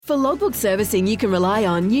For logbook servicing you can rely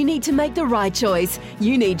on, you need to make the right choice.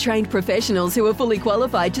 You need trained professionals who are fully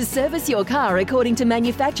qualified to service your car according to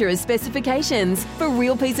manufacturer's specifications. For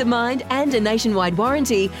real peace of mind and a nationwide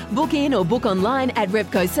warranty, book in or book online at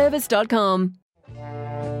repcoservice.com.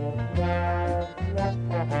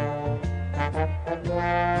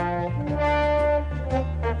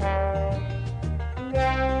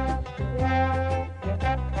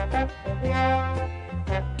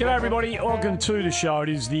 G'day everybody, welcome to the show. It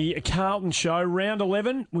is the Carlton show, round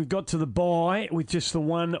 11. We've got to the bye with just the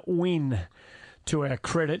one win to our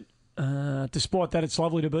credit. Despite that, it's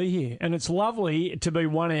lovely to be here. And it's lovely to be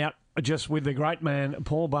one out just with the great man,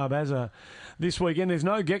 Paul Barbaza, this weekend. There's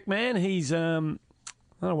no Geck man. He's, I don't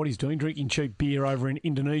know what he's doing, drinking cheap beer over in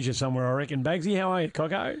Indonesia somewhere, I reckon. Bagsy, how are you,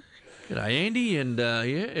 Coco? G'day, Andy. And,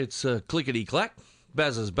 it's clickety-clack.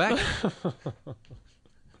 Baz is back.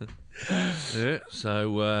 Yeah,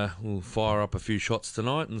 so we'll fire up a few shots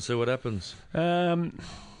tonight and see what happens.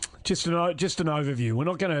 Just an overview. We're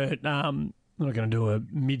not going to do a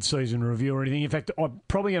mid-season review or anything. In fact, I'm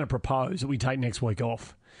probably going to propose that we take next week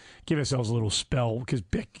off, give ourselves a little spell because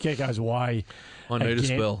Gecko's away. I need a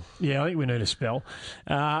spell. Yeah, I think we need a spell.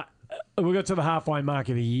 We got to the halfway mark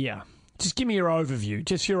of the year. Just give me your overview.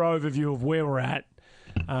 Just your overview of where we're at,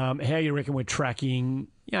 how you reckon we're tracking.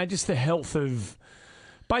 You know, just the health of.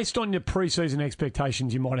 Based on your pre-season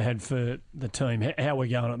expectations you might have had for the team, how we're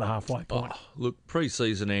going at the halfway point? Look,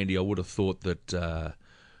 pre-season, Andy, I would have thought that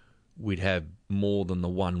we'd have more than the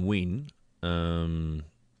one win. I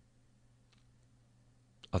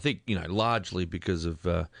think, largely because of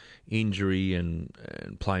injury and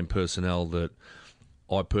playing personnel that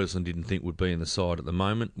I personally didn't think would be in the side at the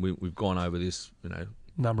moment. We've gone over this,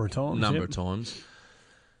 number of times.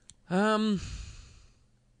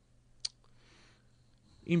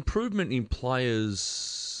 Improvement in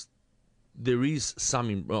players, there is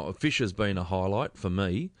some. Fisher's been a highlight for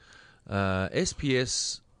me.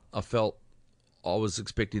 SPS, I felt I was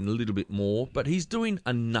expecting a little bit more, but he's doing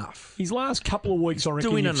enough. His last couple of weeks, I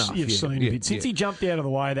reckon you've seen a bit. Since he jumped out of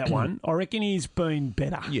the way of that one, I reckon he's been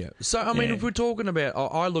better. Yeah. So, if we're talking about,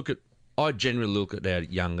 I generally look at our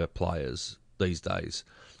younger players these days.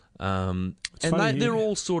 They're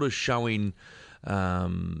all sort of showing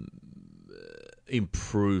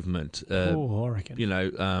improvement, I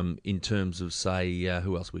reckon. in terms of, say,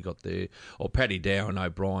 who else we got there? Or Paddy Dow and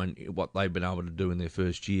O'Brien, what they've been able to do in their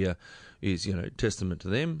first year is, testament to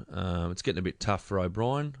them. It's getting a bit tough for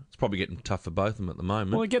O'Brien. It's probably getting tough for both of them at the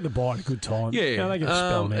moment. Well, they get the bye at a good time. Yeah. They get a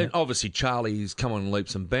spell now. And obviously, Charlie's come on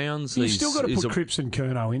leaps and bounds. You've still got to put Cripps and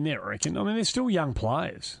Curnow in there, I reckon. I mean, they're still young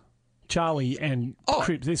players. Charlie and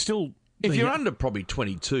Cripps, they're still... If you're under probably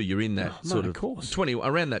 22, you're in that of course. 20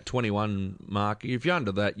 around that 21 mark. If you're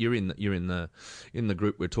under that, you're in the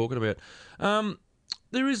group we're talking about.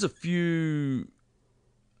 There is a few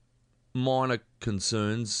minor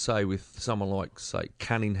concerns, say with someone like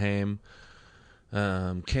Cunningham,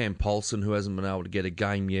 Cam Paulson, who hasn't been able to get a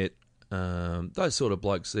game yet. Those sort of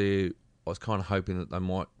blokes there, I was kind of hoping that they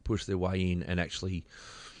might push their way in and actually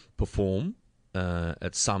perform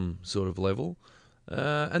at some sort of level.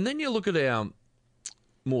 And then you look at our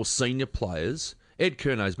more senior players. Ed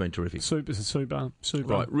Curnow's been terrific. Super.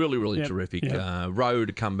 Right, really terrific. Yep. Rowe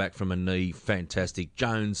to come back from a knee, fantastic.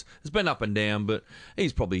 Jones has been up and down, but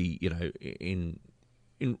he's probably, in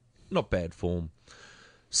not bad form.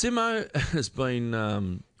 Simo has been...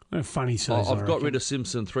 a funny season. I've got rid of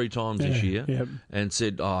Simpson 3 times this year and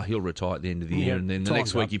said, he'll retire at the end of the year. And then the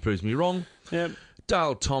next week he proves me wrong. Yep.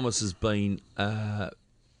 Dale Thomas has been...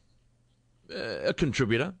 a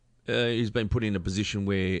contributor. He's been put in a position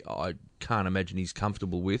where I can't imagine he's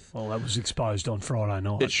comfortable with. Well, that was exposed on Friday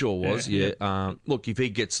night. It sure was, yeah. Look, if he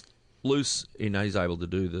gets loose, he's able to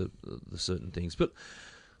do the certain things. But,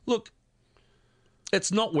 look,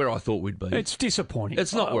 it's not where I thought we'd be. It's disappointing.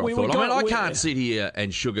 It's not where I thought. I can't sit here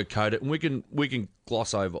and sugarcoat it, and we can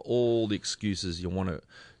gloss over all the excuses you want to.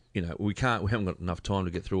 We haven't got enough time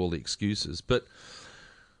to get through all the excuses. But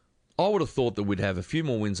I would have thought that we'd have a few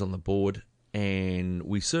more wins on the board. And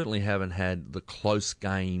we certainly haven't had the close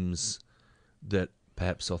games that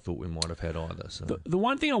perhaps I thought we might have had either. So the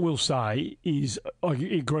one thing I will say is I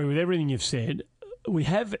agree with everything you've said. We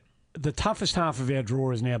have the toughest half of our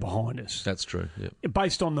draw is now behind us. That's true. Yeah.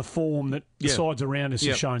 Based on the form that the sides around us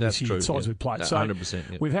have shown this year, the sides we've played. So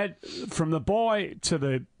 100%. We've had from the bye to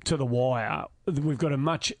the wire. We've got a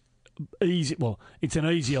much easy. Well, it's an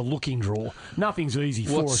easier looking draw. Nothing's easy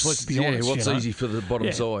for us. Let's be honest. What's easy for the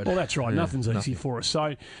bottom side? Well, that's right. Yeah, nothing's easy for us.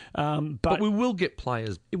 So, but we will get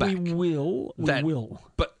players back. We will.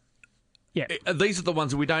 But these are the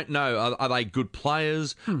ones that we don't know. Are they good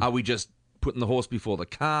players? Are we just putting the horse before the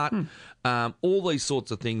cart, all these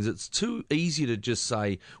sorts of things. It's too easy to just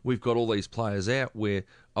say we've got all these players out, where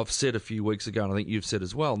I've said a few weeks ago, and I think you've said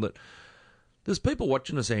as well, that there's people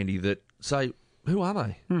watching us, Andy, that say, who are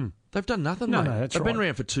they? They've done nothing, mate. No, They've been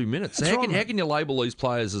around for 2 minutes. How can you label these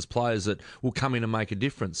players as players that will come in and make a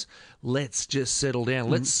difference? Let's just settle down.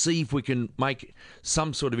 Let's see if we can make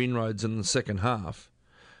some sort of inroads in the second half,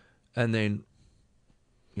 and then,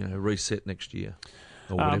 reset next year.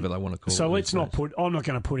 Or whatever they want to call it. So let's not put... I'm not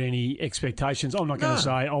going to put any expectations. I'm not going to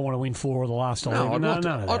say I want to win 4 of the last 11.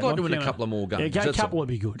 I'd like to win a couple of more games. Yeah, a couple would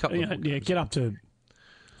be good. Get up to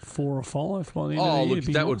 4 or 5 by the end of the year. Look,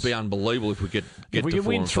 that would be unbelievable if we get to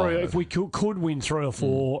 4 and 5. If we could win 3 or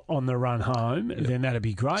 4 on the run home, then that'd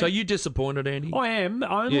be great. So you disappointed, Andy? I am.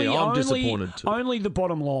 I'm disappointed too. Only the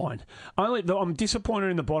bottom line. I'm disappointed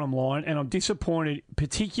in the bottom line, and I'm disappointed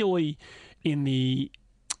particularly in the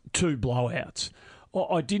 2 blowouts.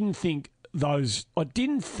 I didn't think those... I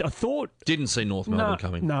thought... Didn't see North Melbourne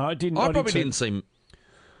coming. No, I didn't. I probably didn't see...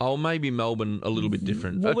 Oh, maybe Melbourne a little bit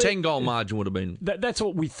different. A 10-goal margin would have been... That's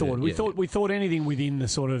what we thought. We thought anything within the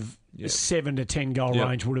sort of 7 to 10 goal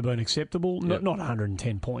range would have been acceptable. Not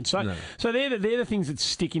 110 points. So they're the things that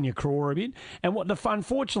stick in your craw a bit. And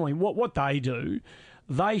unfortunately, what they do,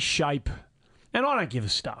 they shape... And I don't give a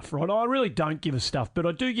stuff, right? I really don't give a stuff, but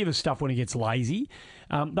I do give a stuff when it gets lazy.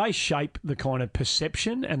 They shape the kind of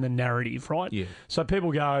perception and the narrative, right? Yeah. So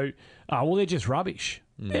people go, oh, well, they're just rubbish.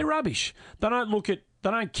 They're rubbish. They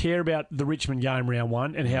don't care about the Richmond game round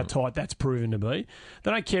 1 and how tight that's proven to be.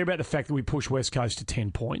 They don't care about the fact that we pushed West Coast to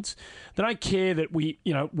 10 points. They don't care that we,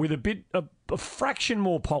 with a fraction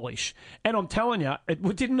more polish. And I'm telling you, it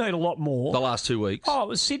didn't need a lot more. The last 2 weeks. Oh, it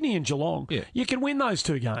was Sydney and Geelong. Yeah. You can win those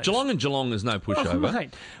 2 games. Geelong is no pushover. Oh,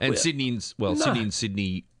 mate. And Sydney and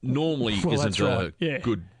Sydney normally isn't a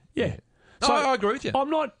good... Yeah. So, I agree with you. I'm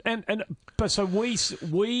not, but so we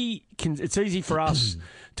can. It's easy for us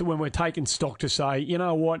to, when we're taking stock, to say, you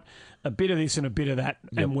know what, a bit of this and a bit of that,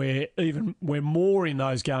 and we're more in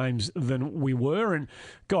those games than we were. And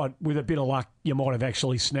God, with a bit of luck, you might have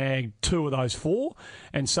actually snagged 2 of those 4,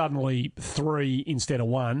 and suddenly 3 instead of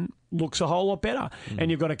 1 looks a whole lot better. And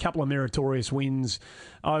you've got a couple of meritorious wins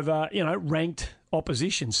over ranked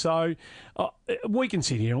opposition. So we can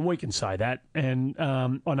sit here and we can say that. And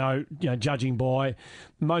I know, judging by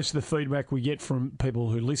most of the feedback we get from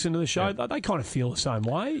people who listen to the show, they kind of feel the same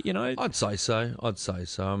way, I'd say so.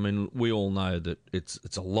 I mean, we all know that it's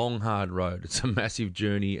a long, hard road. It's a massive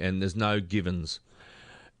journey, and there's no givens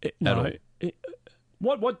at all.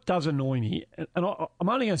 What does annoy me, and I'm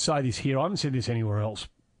only going to say this here, I haven't said this anywhere else,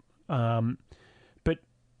 but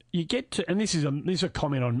you get to, and this is a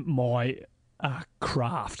comment on my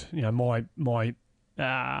craft, the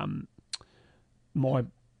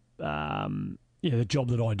job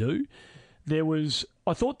that I do.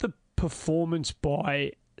 I thought the performance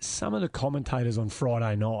by some of the commentators on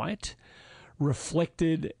Friday night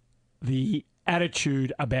reflected the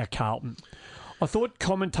attitude about Carlton. I thought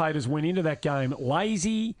commentators went into that game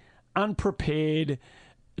lazy, unprepared,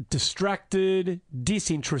 distracted,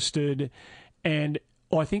 disinterested, and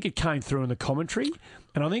I think it came through in the commentary.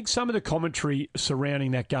 And I think some of the commentary surrounding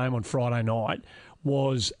that game on Friday night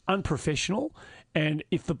was unprofessional. And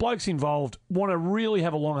if the blokes involved want to really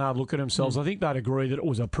have a long, hard look at themselves, I think they'd agree that it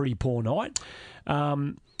was a pretty poor night.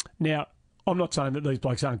 Now, I'm not saying that these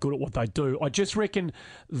blokes aren't good at what they do. I just reckon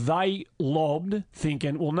they lobbed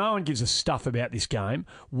thinking, well, no one gives a stuff about this game.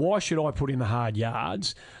 Why should I put in the hard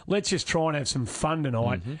yards? Let's just try and have some fun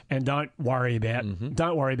tonight and don't worry about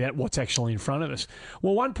what's actually in front of us.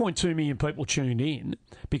 Well, 1.2 million people tuned in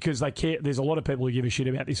because they care. There's a lot of people who give a shit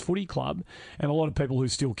about this footy club, and a lot of people who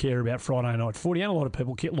still care about Friday night footy, and a lot of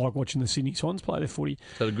people like watching the Sydney Swans play their footy.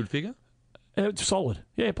 Is that a good figure? It's solid.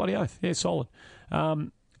 Yeah, bloody oath. Yeah, solid.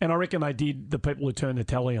 And I reckon they did, the people who turned the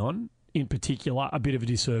tally on, in particular, a bit of a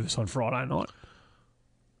disservice on Friday night.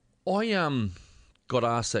 I got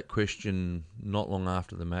asked that question not long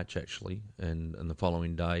after the match, actually, and the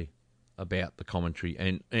following day about the commentary.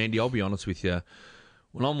 And, Andy, I'll be honest with you,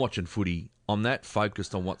 when I'm watching footy, I'm that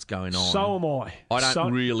focused on what's going on. So am I. I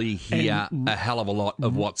don't really hear a hell of a lot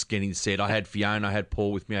of what's getting said. I had Fiona, I had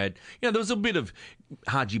Paul with me. There was a bit of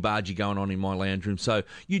hargy-bargy going on in my lounge room, so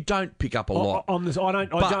you don't pick up a lot.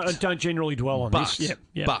 I don't generally dwell on this. Yep.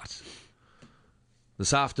 But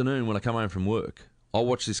this afternoon when I come home from work, I'll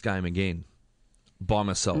watch this game again by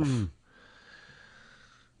myself.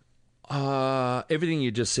 Everything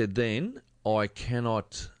you just said then, I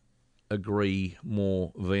cannot agree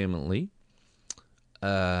more vehemently.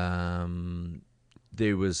 There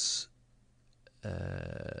was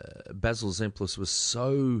Basil Zemplis was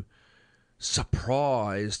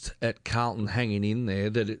surprised at Carlton hanging in there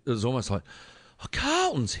that it was almost like, oh,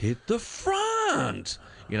 Carlton's hit the front.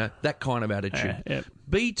 You know, that kind of attitude. Yep.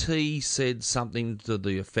 BT said something to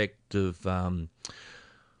the effect of,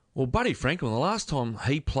 well, Buddy Franklin, the last time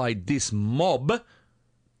he played this mob,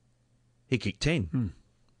 he kicked 10.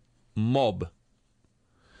 Mob.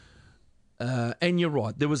 And you're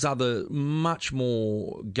right, there was much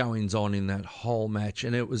more goings on in that whole match,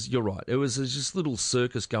 and you're right, it was just little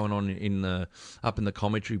circus going on up in the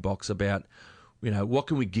commentary box about, you know, what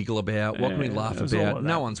can we giggle about, what can we laugh about.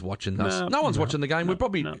 No one's watching us. No one's watching the game. We're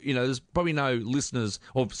probably, there's probably no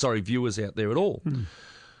viewers out there at all.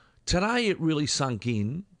 Today it really sunk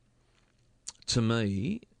in to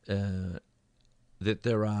me that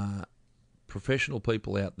there are professional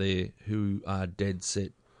people out there who are dead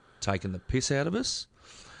set taking the piss out of us.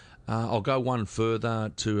 I'll go one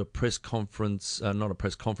further to a press conference, not a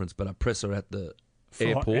press conference, but a presser at the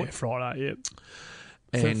airport. Friday, yep.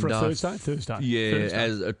 And, for Thursday? Yeah,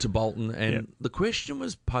 Thursday. To Bolton. And the question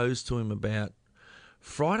was posed to him about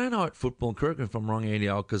Friday night football. Correct me if I'm wrong, Andy,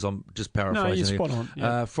 because I'm just paraphrasing. No, you're spot on.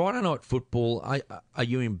 Yeah. Friday night football, are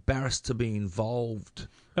you embarrassed to be involved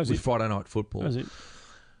with Friday night football? That was it.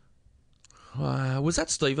 Was that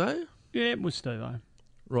Steve-O? Yeah, it was Steve-O.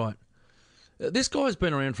 Right. This guy's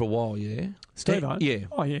been around for a while, yeah? Steve-O? Yeah.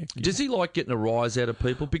 Oh, yeah. Does he like getting a rise out of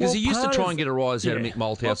people? Because he used to try and get a rise out of Mick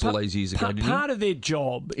Malthouse all these years ago, didn't he? Part of their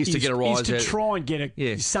job is to get a rise out. Is to try and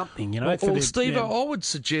get something, you know. Well, Steve-O, I would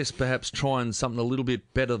suggest perhaps trying something a little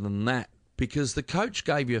bit better than that, because the coach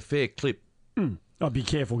gave you a fair clip. I'd be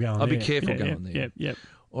careful going there. I'd be careful going there. Yep.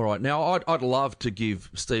 All right. Now, I'd love to give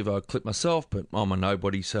Steve-O a clip myself, but I'm a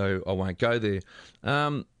nobody, so I won't go there.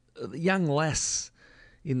 The young lass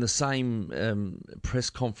in the same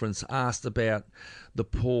press conference asked about the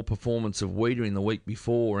poor performance of Weeder in the week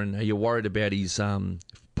before, and are you worried about his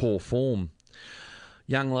poor form?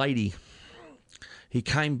 Young lady, he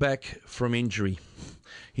came back from injury.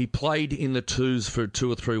 He played in the twos for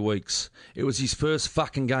 2 or 3 weeks. It was his first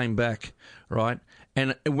fucking game back, right?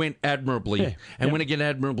 And it went admirably. Went again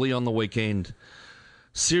admirably on the weekend.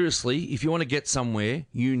 Seriously, if you want to get somewhere,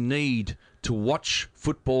 you need to watch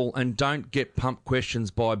football and don't get pumped questions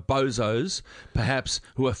by bozos, perhaps,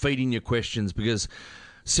 who are feeding you questions, because,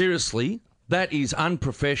 seriously, that is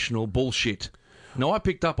unprofessional bullshit. Now, I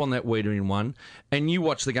picked up on that Weeder in one, and you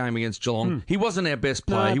watched the game against Geelong. He wasn't our best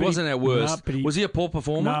player. He wasn't our worst. Was he a poor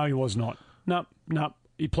performer? No, he was not. No.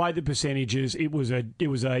 He played the percentages. It was a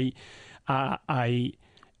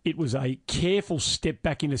careful step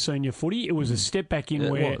back into senior footy. It was a step back in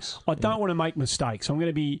where I don't want to make mistakes. I'm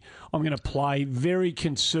going to play very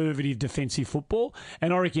conservative defensive football,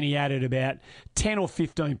 and I reckon he added about 10 or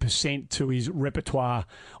 15% to his repertoire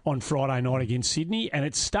on Friday night against Sydney, and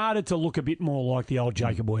it started to look a bit more like the old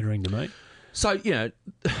Jacob Weitering to me. So,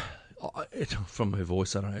 from her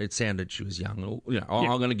voice, I don't know, it sounded she was young.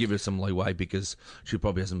 I'm going to give her some leeway because she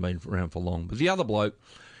probably hasn't been around for long. But the other bloke,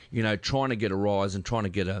 trying to get a rise and trying to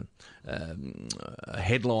get a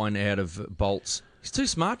headline out of Bolts, he's too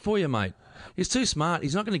smart for you, mate. He's too smart.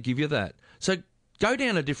 He's not going to give you that. So go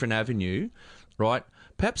down a different avenue, right?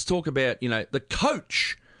 Perhaps talk about, the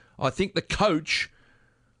coach. I think the coach,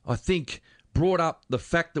 brought up the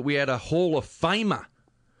fact that we had a Hall of Famer.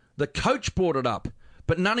 The coach brought it up,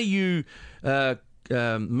 but none of you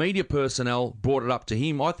media personnel brought it up to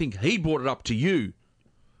him. I think he brought it up to you.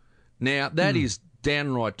 Now, that is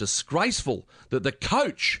downright disgraceful that the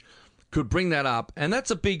coach could bring that up, and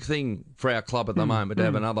that's a big thing for our club at the moment, to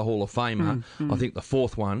have another Hall of Famer. I think the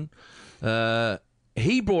fourth one.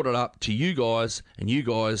 He brought it up to you guys, and you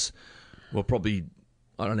guys were probably,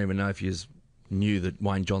 I don't even know if you knew that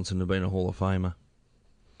Wayne Johnson had been a Hall of Famer.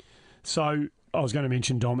 So I was going to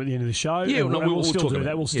mention Dom at the end of the show. Yeah, we'll still do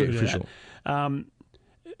that. We'll still do that. Sure. I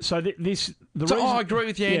agree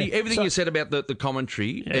with you, Andy. Yeah, everything you said about the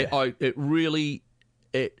commentary, it really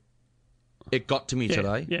got to me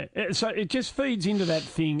today. Yeah. So it just feeds into that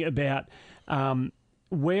thing about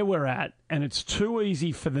where we're at, and it's too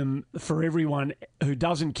easy for everyone who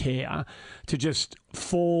doesn't care to just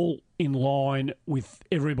fall in line with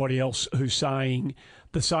everybody else who's saying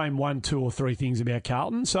the same 1, 2 or 3 things about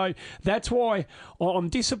Carlton. So that's why I'm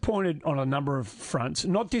disappointed on a number of fronts.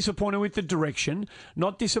 Not disappointed with the direction,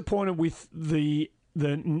 not disappointed with the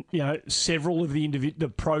several of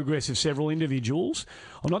the progress of several individuals.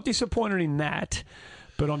 I'm not disappointed in that,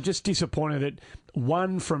 but I'm just disappointed that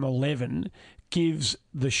 1 from 11 gives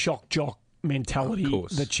the shock jock mentality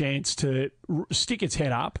the chance to stick its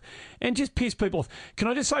head up and just piss people off. Can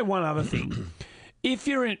I just say one other thing? If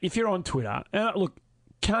you're on Twitter, look,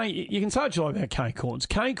 You can say what you like about Kane Corns.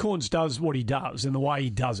 Kane Corns does what he does and the way he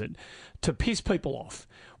does it to piss people off.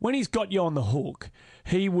 When he's got you on the hook,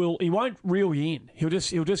 he won't reel you in. He'll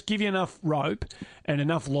just give you enough rope and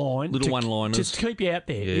enough line, little one-liners, just to keep you out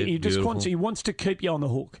there. Yeah, he wants to keep you on the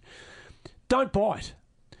hook. Don't bite.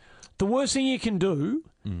 The worst thing you can do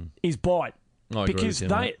is bite, because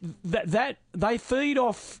they feed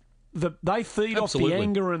off the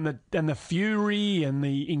anger and the fury and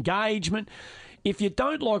the engagement. If you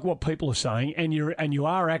don't like what people are saying and you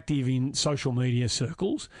are active in social media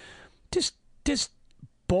circles, just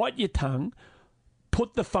bite your tongue,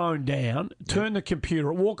 put the phone down, turn the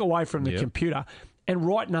computer, walk away from the computer, and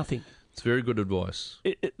write nothing. It's very good advice.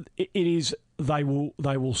 It is. They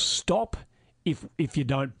will stop if you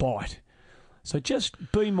don't bite. So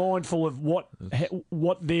just be mindful of what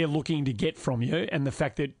they're looking to get from you, and the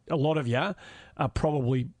fact that a lot of you are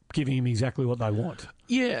probably giving them exactly what they want.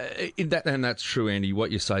 Yeah, and that's true, Andy.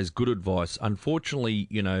 What you say is good advice. Unfortunately,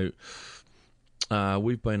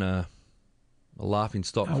 we've been a laughing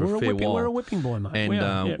stock for a fair while. We're a whipping boy, mate.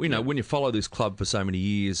 And when you follow this club for so many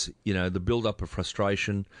years, the build-up of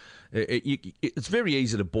frustration, it's very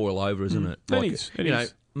easy to boil over, isn't it? It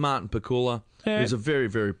is. Martin Pakula, who's a very,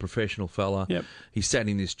 very professional fella. Yep. He sat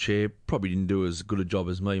in this chair, probably didn't do as good a job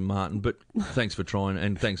as me, Martin, but thanks for trying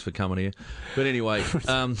and thanks for coming here. But anyway,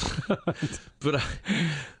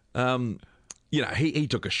 he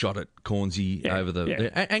took a shot at Cornsey over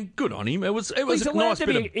and good on him. It was a nice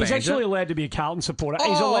bit of banter. He's actually allowed to be a Carlton supporter.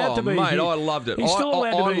 He's allowed to be. Mate, I loved it. He's still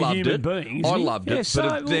allowed to be a human being. I loved it, so,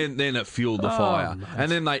 but then it fueled the fire, and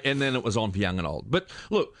then it was on for young and old. But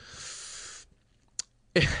look,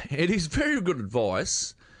 it is very good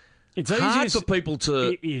advice. It's hard for people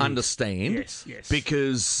to understand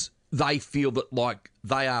because they feel that like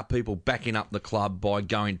they are people backing up the club by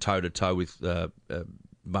going toe to toe with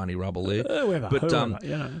Barney Rubble there.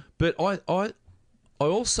 But I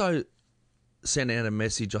also sent out a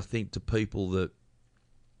message, I think, to people that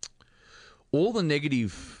all the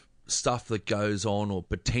negative stuff that goes on, or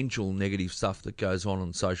potential negative stuff that goes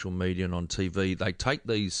on social media and on TV, they take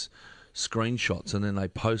these screenshots and then they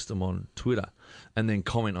post them on Twitter and then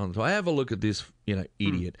comment on it. Have a look at this,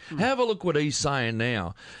 idiot. Have a look what he's saying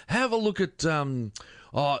now. Have a look at, Friday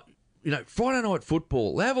night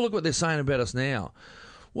football. Have a look what they're saying about us now.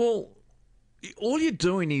 Well, all you're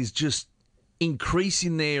doing is just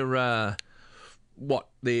increasing their well,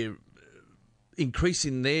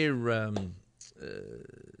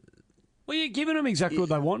 you're giving them exactly what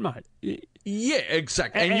they want, mate. Yeah,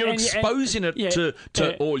 exactly. And you're exposing it to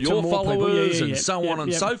all your followers and so on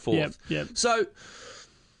and so forth. So,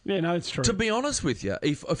 it's true. To be honest with you,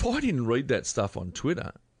 if I didn't read that stuff on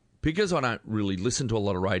Twitter, because I don't really listen to a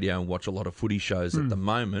lot of radio and watch a lot of footy shows at the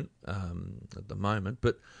moment,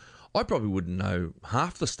 but I probably wouldn't know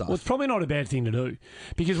half the stuff. Well, it's probably not a bad thing to do,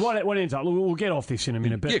 because what ends up, we'll get off this in a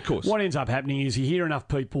minute, but of course. What ends up happening is you hear enough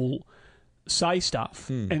people say stuff,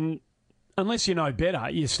 and unless you know better,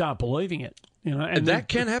 you start believing it. And that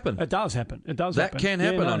can happen. It does happen. That can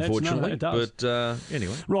happen, unfortunately. It does. But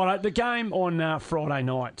anyway. Right, the game on Friday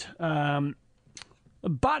night.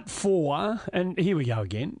 But for, and here we go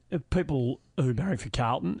again, people who barrack for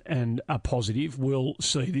Carlton and are positive will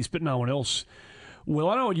see this, but no one else will.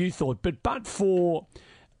 I know what you thought, but for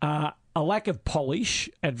a lack of polish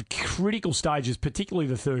at critical stages, particularly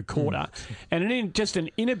the third quarter, and just an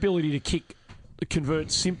inability to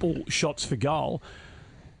convert simple shots for goal,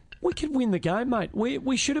 we could win the game, mate.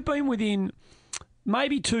 We should have been within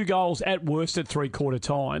maybe 2 goals at worst at three-quarter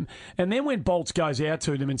time. And then when Bolts goes out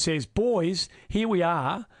to them and says, boys, here we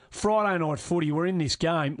are, Friday night footy, we're in this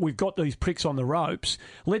game, we've got these pricks on the ropes,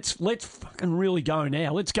 let's fucking really go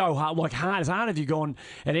now. Let's go hard, as hard as you've gone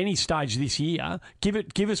at any stage this year.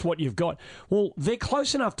 Give us what you've got. Well, they're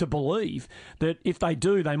close enough to believe that if they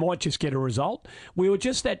do, they might just get a result. We were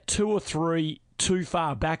just that 2 or 3 too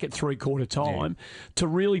far back at three-quarter time to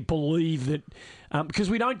really believe that, because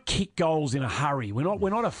we don't kick goals in a hurry. We're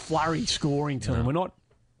not a flurry scoring team. We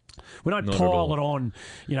don't pile it on,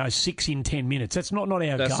 6 in 10 minutes. That's not our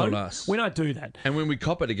go. That's not us. We don't do that. And when we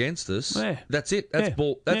cop it against us, that's it. That's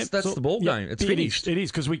ball. That's the ball game. It's finished. It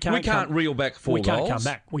is, because we can't reel back 4 goals. We can't come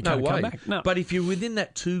back. We can't come back. No. But if you're within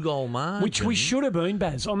that 2-goal margin, which we should have been,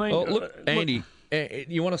 Baz. I mean, look, Andy.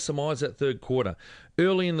 You want to surmise that third quarter.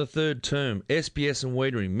 Early in the third term, SPS and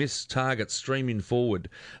Wiedering missed targets streaming forward.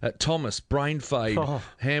 Thomas, brain fade,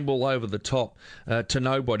 handball over the top to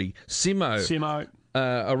nobody. Simo.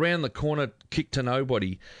 Around the corner, kick to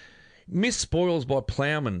nobody. Missed spoils by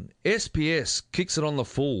Plowman. SPS kicks it on the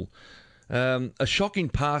full. A shocking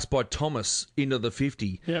pass by Thomas into the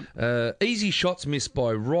 50. Yep. Easy shots missed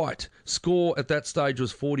by Wright. Score at that stage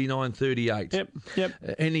was 49-38. Yep.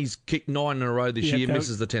 And he's kicked 9 in a row this year,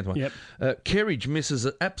 misses the 10th one. Yep. Kerridge misses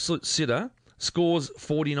an absolute sitter, scores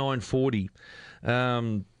 49-40.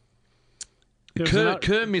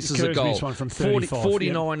 Kerr misses a goal. One from 35,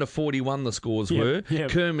 49 to 41 the scores were.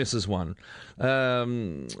 Yep. Kerr misses one.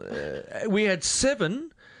 We had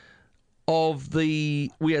seven of the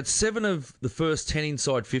first 10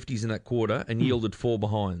 inside 50s in that quarter and yielded 4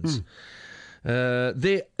 behinds.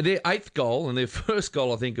 Their eighth goal and their first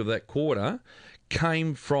goal, I think, of that quarter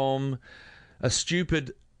came from a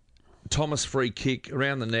stupid Thomas free kick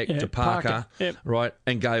around the neck to Parker. Right,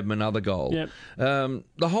 and gave him another goal. The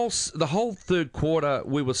whole third quarter,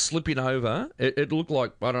 we were slipping over. It looked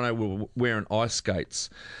like, I don't know, we were wearing ice skates.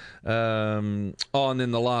 And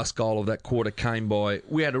then the last goal of that quarter came by.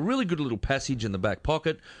 We had a really good little passage in the back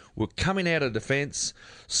pocket. We're coming out of defence.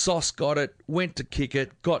 Sauce got it, went to kick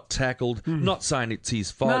it, got tackled. Not saying it's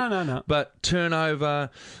his fault. No. But turnover.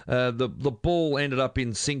 The ball ended up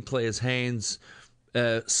in Sinclair's hands.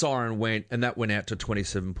 Siren went, and that went out to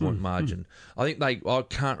 27-point margin. I think I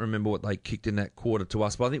can't remember what they kicked in that quarter to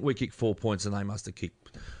us, but I think we kicked 4 points and they must have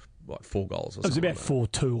kicked 4 goals or something. It was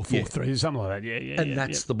about 4-2 or 4-3, something like that. And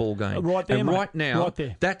that's the ball game. Right there, and mate. right now, Right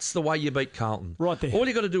there. that's the way you beat Carlton. Right there. All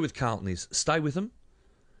you got to do with Carlton is stay with them,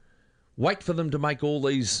 wait for them to make all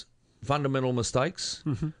these fundamental mistakes,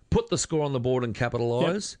 put the score on the board and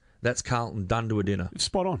capitalise. That's Carlton done to a dinner.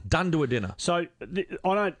 Spot on. Done to a dinner. So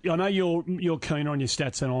I know you're keener on your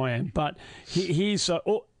stats than I am, but here's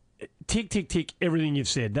tick, tick, tick, everything you've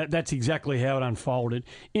said. That's exactly how it unfolded.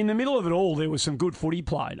 In the middle of it all, there was some good footy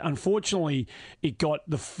played. Unfortunately, it got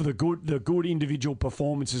the good individual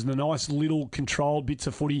performances and the nice little controlled bits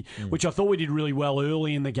of footy, which I thought we did really well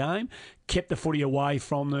early in the game. Kept the footy away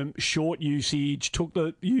from them, short usage,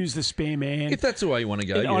 used the spare man. If that's the way you want to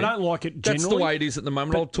go, I don't like it generally. That's the way it is at the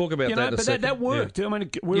moment. I'll talk about that in a second. That worked. I mean,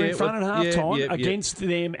 we were in front at half time against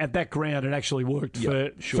them at that ground. It actually worked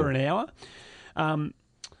for an hour.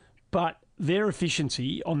 But their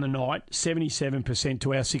efficiency on the night, 77%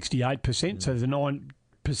 to our 68%, so there's a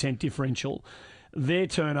 9% differential. Their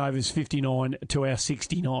turnovers, 59 to our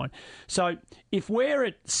 69. So if we're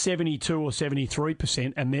at 72 or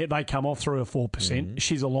 73% and they come off 3 or 4%,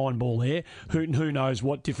 she's a line ball there. Who knows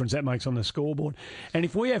what difference that makes on the scoreboard. And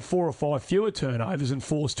if we have 4 or 5 fewer turnovers and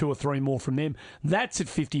force 2 or 3 more from them, that's at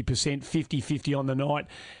 50%, 50-50 on the night.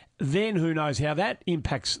 Then who knows how that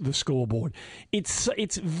impacts the scoreboard. It's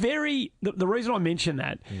very... The reason I mention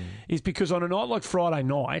that is because on a night like Friday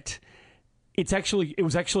night, it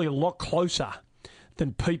was actually a lot closer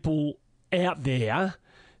than people out there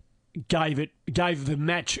gave the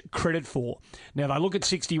match credit for. Now, they look at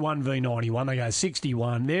 61 v 91. They go,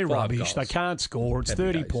 61, they're 5 rubbish. goals. They can't score. It's Happy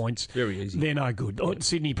 30 days. points. Very easy. They're no good.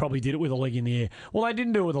 Sydney probably did it with a leg in the air. Well, they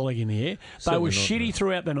didn't do it with a leg in the air. They were shitty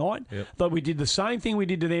throughout the night. But we did the same thing we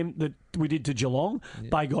did to them that we did to Geelong.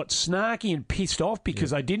 They got snarky and pissed off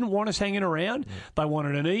because they didn't want us hanging around. They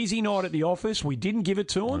wanted an easy night at the office. We didn't give it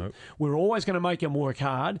to them. We were always going to make them work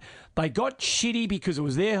hard. They got shitty because it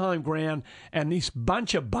was their home ground and this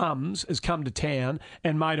bunch of bums has come to town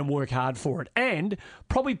and made them work hard for it. And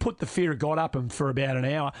probably put the fear of God up them for about an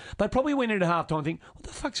hour. They probably went into halftime thinking, what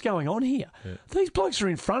the fuck's going on here? These blokes are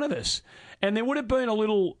in front of us. And there would have been a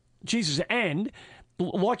little, Jesus, and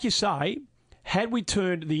like you say, had we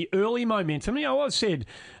turned the early momentum, I said,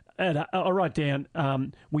 I wrote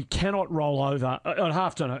down, we cannot roll over. At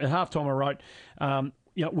halftime I wrote,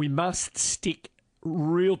 we must stick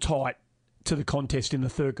real tight to the contest in the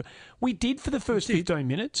third. We did for the first 15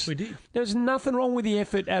 minutes. We did. There was nothing wrong with the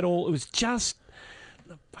effort at all. It was just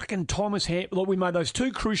the fucking Thomas we made those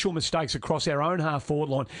 2 crucial mistakes across our own half-forward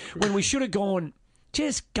line when we should have gone,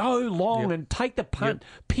 just go long and take the punt,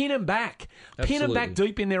 pin them back. Absolutely. Pin them back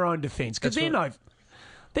deep in their own defence because they're not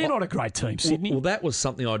a great team, Sydney. Well, that was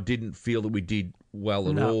something I didn't feel that we did well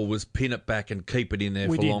at all, was pin it back and keep it in there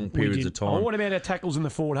for long periods of time. Oh, what about our tackles in the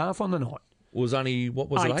forward half on the night? Was only, what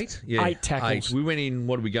was it, 8? Yeah, 8 tackles. 8. We went in,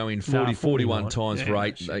 what did we go in, 41 times for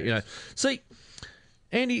 8. See,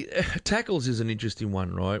 Andy, tackles is an interesting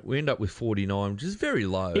one, right? We end up with 49, which is very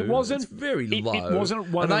low. It wasn't. It's very low. It wasn't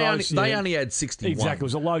one and of those. They only had 61. Exactly. It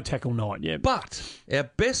was a low tackle night, yeah. But our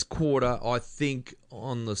best quarter, I think,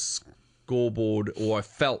 on the scoreboard, or I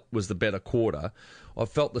felt was the better quarter, I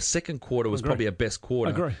felt the second quarter was probably our best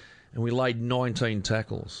quarter. Agree. And we laid 19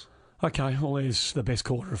 tackles. Okay, well, there's the best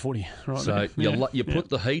quarter of footy right so there. you put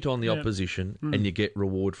the heat on the opposition and you get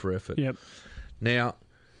reward for effort. Yep. Now,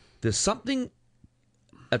 there's something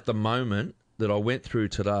at the moment that I went through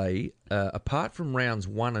today, apart from rounds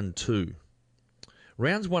 1 and 2,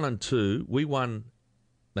 Rounds 1 and 2, we won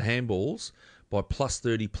the handballs by plus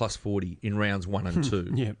 30, plus 40 in rounds 1 and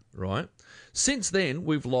 2. Yep. Right? Since then,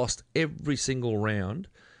 we've lost every single round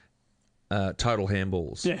total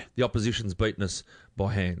handballs. Yeah. The opposition's beaten us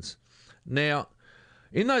by hands. Now,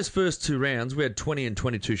 in those first 2 rounds, we had 20 and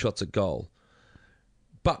 22 shots at goal.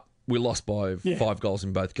 But we lost by 5 goals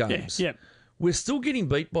in both games. Yeah. We're still getting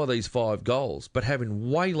beat by these 5 goals, but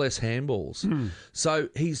having way less handballs. So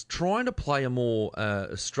he's trying to play a more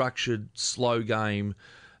structured, slow game.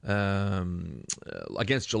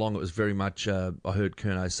 Against Geelong, it was very much, I heard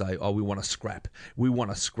Curnow say, we want to scrap. We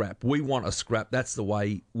want to scrap. We want to scrap. That's the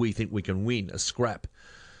way we think we can win, a scrap.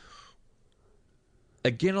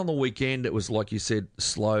 Again on the weekend, it was like you said,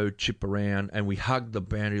 slow, chip around, and we hugged the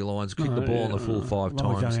boundary lines, kicked the ball on the full 5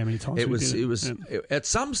 times. How many times it was. At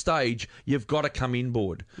some stage, you've got to come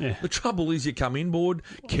inboard. Yeah. The trouble is, you come inboard,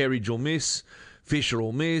 Kerridge will miss, Fisher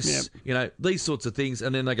will miss, these sorts of things,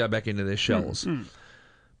 and then they go back into their shells.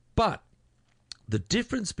 But the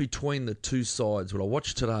difference between the two sides, what I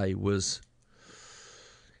watched today, was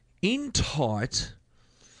in tight,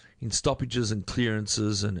 in stoppages and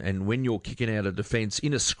clearances, and when you're kicking out of defence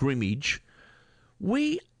in a scrimmage,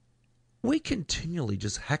 we continually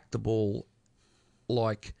just hack the ball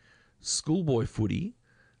like schoolboy footy,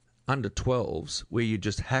 under 12s, where you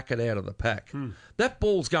just hack it out of the pack. That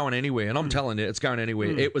ball's going anywhere, and I'm telling you, it's going anywhere.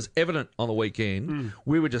 It was evident on the weekend.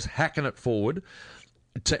 We were just hacking it forward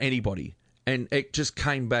to anybody, and it just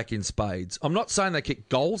came back in spades. I'm not saying they kicked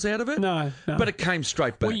goals out of it, no. But it came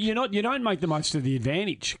straight back. Well, you don't make the most of the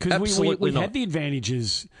advantage, because we had the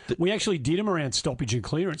advantages. We actually did them around stoppage and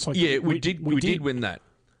clearance. Like we did win that.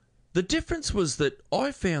 The difference was that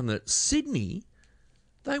I found that Sydney,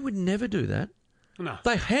 they would never do that. No.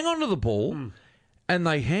 They hang on to the ball and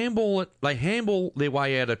they handball it. They handball their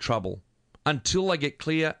way out of trouble until they get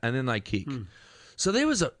clear, and then they kick. So there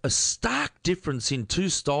was a stark difference in two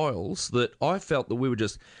styles that I felt that we were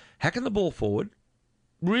just hacking the ball forward,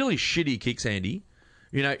 really shitty kicks, Andy.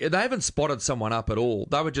 They haven't spotted someone up at all.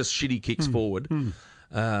 They were just shitty kicks forward.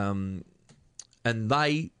 And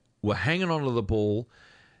they were hanging onto the ball.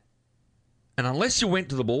 And unless you went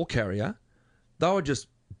to the ball carrier, they were just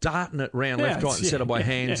darting it round left, right, and centre by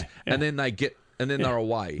hands, and then they're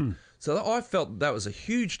away. So I felt that was a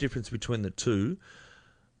huge difference between the two.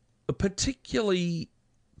 Particularly,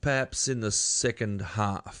 perhaps in the second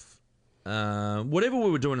half. Whatever we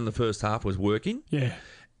were doing in the first half was working. Yeah.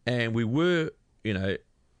 And we were, going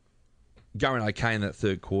okay in that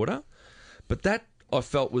third quarter. But that, I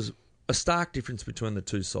felt, was a stark difference between the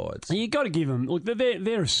two sides. You got to give them. Look,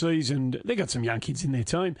 they're a seasoned. They got some young kids in their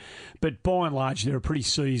team, but by and large, they're a pretty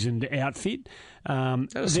seasoned outfit. They had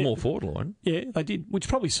a small forward line. Yeah, they did, which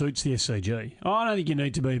probably suits the SCG. I don't think you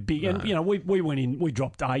need to be big. No. And we went in. We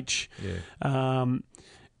dropped H. Yeah.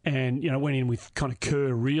 And went in with kind of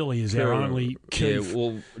Kerr really as our only key. Yeah,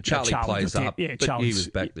 well, Charlie plays up. Yeah, but he was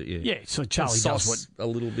back there. Yeah, so Charlie does what a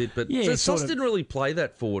little bit, but so Sauce didn't really play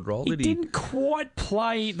that forward role, did he? He didn't quite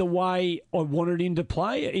play the way I wanted him to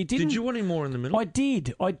play. He didn't. Did you want him more in the middle? I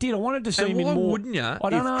did. I wanted to see him in more. Why wouldn't you? I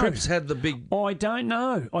don't know. Cripps had the big. I don't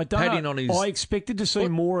know. Padding on his. I expected to see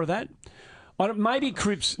more of that. Maybe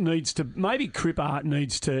Cripps needs to. Maybe Crip Art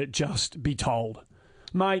needs to just be told,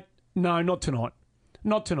 mate. No, not tonight.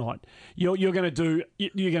 Not tonight. You're going to do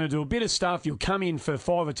a bit of stuff. You'll come in for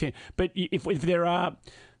 5 or 10. But if there are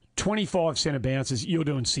 25 centre bounces, you're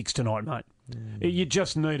doing 6 tonight, mate. You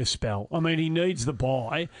just need a spell. I mean, he needs the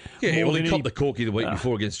bye. Yeah, well, he copped the corky the week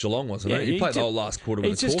before against Geelong, wasn't he? He played the whole last quarter with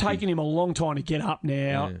a corky. It's just taken him a long time to get up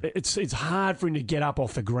now. Yeah. It's hard for him to get up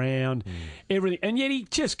off the ground. Everything, and yet he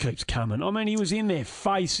just keeps coming. I mean, he was in their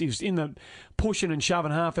face. He was in the pushing and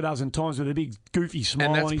shoving half a dozen times with a big goofy smile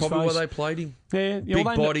on his face. And that's probably why they played him. Yeah, big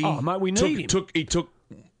body. Oh, mate, we need him. He took.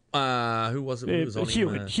 Who was it? Who was on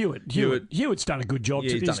him? Hewitt's done a good job.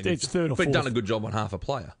 Yeah, it's third or fourth. But he's done a good job on half a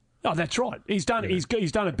player. Oh, that's right. He's done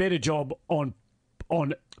a better job on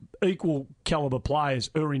equal caliber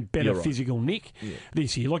players who are in better physical nick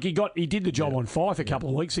this year. Like he did the job on Fife a couple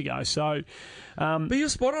of weeks ago. So, but you're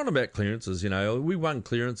spot on about clearances. We won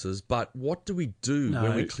clearances, but what do we do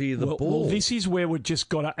when we clear the ball? Well, this is where we've just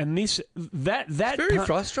got to, and that it's very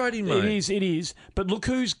frustrating, mate. It is. But look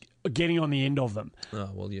who's getting on the end of them.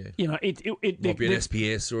 Oh well, yeah. It might be an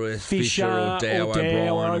SPS or a Fisher or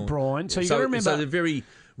Dow O'Brien. So you got to remember. So they're very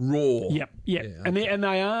raw. Yep. Okay. And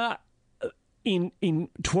they are. In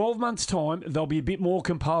 12 months' time, they'll be a bit more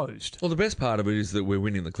composed. Well, the best part of it is that we're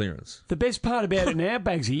winning the clearance. The best part about it now,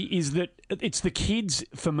 Bagsy, is that it's the kids,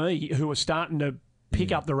 for me, who are starting to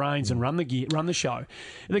pick up the reins and run the show.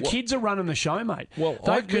 The kids are running the show, mate. Well,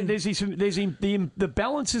 the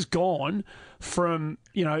balance has gone from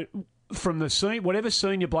whatever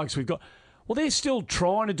senior blokes we've got. Well, they're still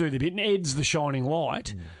trying to do the bit, and Ed's the shining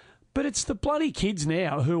light. But it's the bloody kids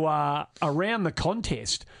now who are around the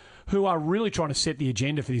contest who are really trying to set the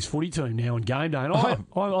agenda for this footy team now on game day. And I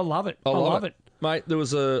love it. I love it. Mate, there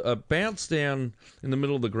was a bounce down in the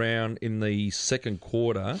middle of the ground in the second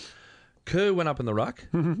quarter. Kerr went up in the ruck.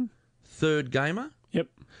 Third gamer. Yep.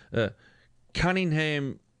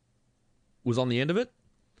 Cunningham was on the end of it.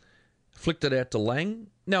 Flicked it out to Lang.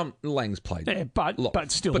 Now, Lang's played. Yeah,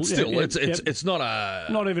 but still. It's not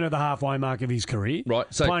a... Not even at the halfway mark of his career. Right.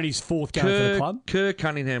 So playing his fourth game for the club. Kerr,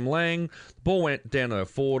 Cunningham, Lang. The ball went down to the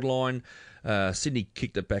forward line. Sydney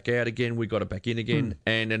kicked it back out again. We got it back in again.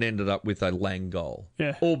 And it ended up with a Lang goal.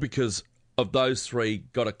 Yeah. All because of those three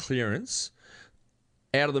got a clearance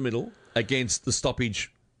out of the middle against the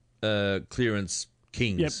stoppage clearance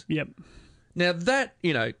kings. Yep. Now that,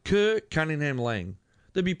 Kerr, Cunningham, Lang,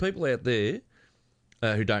 there'd be people out there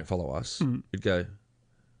who don't follow us who'd go,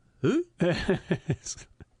 who?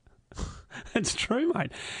 It's true,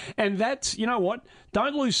 mate. And that's, you know what?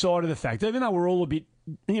 Don't lose sight of the fact, even though we're all a bit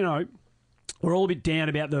down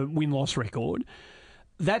about the win-loss record,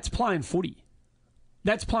 that's playing footy.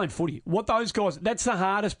 What those guys, that's the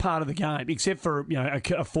hardest part of the game, except for,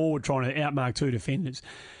 a forward trying to outmark two defenders.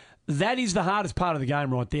 That is the hardest part of the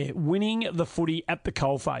game right there, winning the footy at the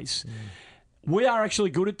coalface. We are actually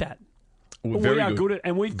good at that. We are good at it,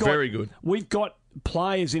 and we've got very good. We've got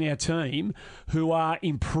players in our team who are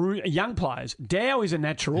young players. Dow is a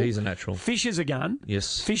natural. He's a natural. Fisher's a gun.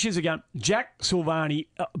 Yes. Fisher's a gun. Jack Silvani,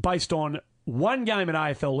 based on one game at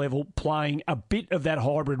AFL level, playing a bit of that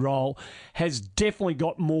hybrid role, has definitely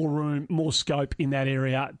got more room, more scope in that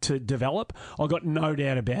area to develop. I've got no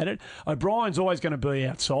doubt about it. O'Brien's always going to be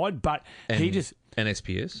outside, but he just... And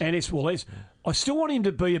SPS. I still want him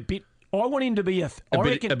to be a bit... I want him to be a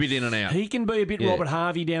bit in and out. He can be a bit Robert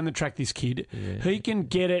Harvey down the track, this kid. Yeah. He can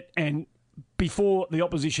get it, and before the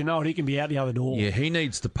opposition know it, he can be out the other door. Yeah, he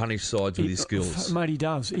needs to punish sides with his skills. Mate, he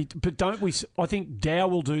does. But don't we... I think Dow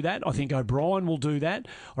will do that. I think O'Brien will do that.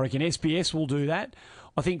 I reckon SPS will do that.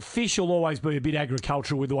 I think Fish will always be a bit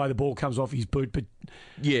agricultural with the way the ball comes off his boot. But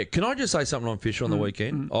yeah, can I just say something on Fish on the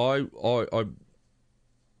weekend? I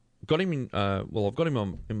got him in. I've got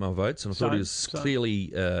him in my votes, and I thought he was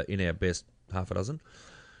clearly in our best half a dozen,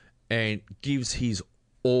 and gives his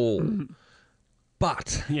all.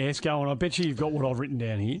 But yes, go on. I bet you've got what I've written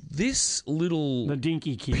down here. This little the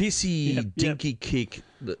dinky kick, pissy dinky kick,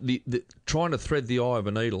 the trying to thread the eye of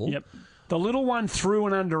a needle. Yep. The little one through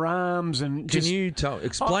and under arms, and can you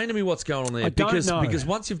explain to me what's going on there? Because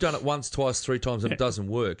once you've done it once, twice, three times, and it doesn't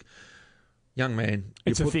work. Young man,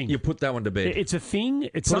 it's a thing. You put that one to bed. It's a thing.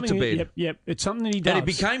 It's put something. It to bed. Yep. It's something that he does. And it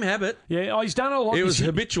became habit. Yeah, he's done a lot. It was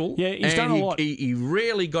habitual. Yeah, he's done a lot. He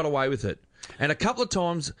rarely got away with it. And a couple of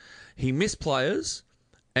times he missed players,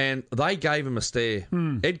 and they gave him a stare.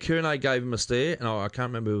 Ed Kearney gave him a stare, and I can't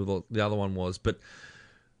remember who the other one was. But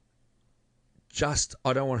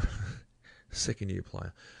I don't want second-year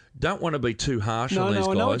player. Don't want to be too harsh on these guys.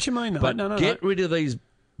 I know what you mean, though. But get rid of these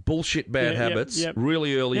bullshit bad habits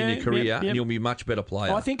really early in your career, and you'll be a much better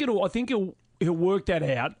player. I think he'll work that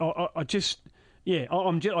out. What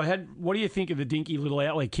do you think of the dinky little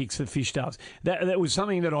outlet kicks that Fish does? That was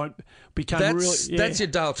something that I became That's your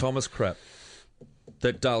Dale Thomas crap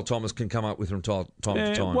that Dale Thomas can come up with from time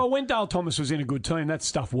to time. Well, when Dale Thomas was in a good team, that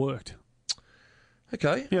stuff worked.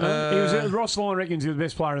 Okay. Ross Lyon reckons he was the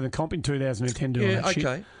best player in the comp in 2010 doing that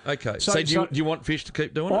shit. Okay. So do you want Fish to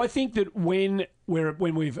keep doing it? I think that when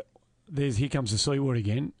we've here comes the C word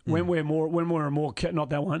again. When we're a more not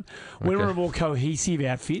that one. When we're a more cohesive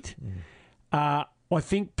outfit, I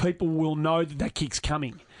think people will know that kick's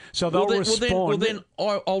coming. So they'll respond. Well, then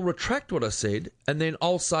I'll retract what I said, and then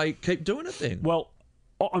I'll say keep doing it. Then. Well,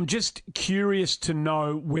 I'm just curious to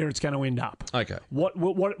know where it's going to end up. Okay. What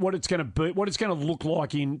it's going to be, what it's going to look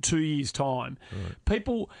like in 2 years' time. Right.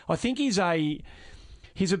 People, I think he's a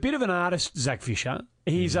bit of an artist, Zach Fisher.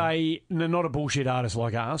 He's not a bullshit artist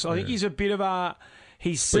like us. I think he's a bit of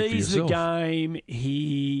he sees the game.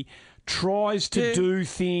 He tries to do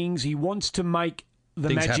things. He wants to make the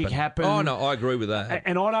magic happen. Oh no, I agree with that.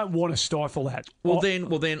 And I don't want to stifle that.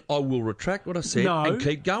 Then I will retract what I said and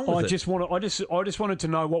keep going with it. I just wanted to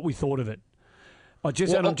know what we thought of it. On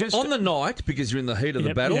the night, because you're in the heat of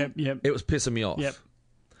the battle, it was pissing me off. Yep.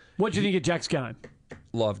 What do you think of Jack's game?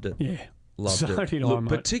 Loved it. Yeah. Loved it. Did I, mate.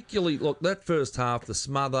 Particularly, that first half, the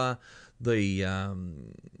smother, the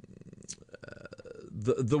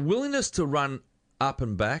willingness to run up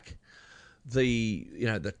and back,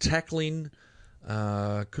 the tackling.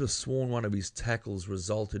 Could have sworn one of his tackles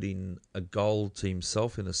resulted in a goal to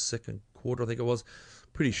himself in the second quarter, I think it was.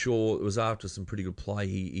 Pretty sure it was after some pretty good play.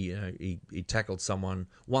 He tackled someone,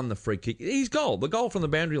 won the free kick. The goal from the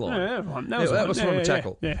boundary line. That was from a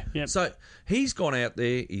tackle. Yeah. So he's gone out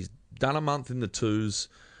there. He's done a month in the twos,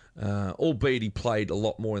 albeit he played a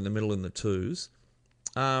lot more in the middle in the twos.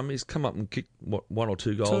 He's come up and kicked one or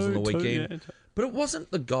two goals on the weekend. But it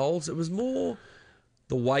wasn't the goals. It was more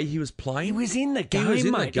the way he was playing. He was in the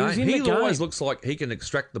game, mate. He always looks like he can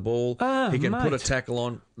extract the ball. He can put a tackle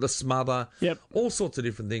on, the smother, all sorts of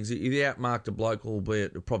different things. He outmarked a bloke,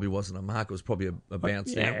 albeit it probably wasn't a mark. It was probably a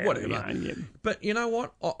bounce down, whatever. Yeah. But you know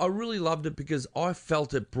what? I really loved it because I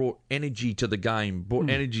felt it brought energy to the game, brought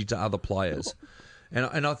energy to other players.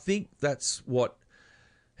 And I think that's what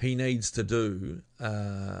he needs to do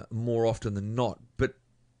more often than not. But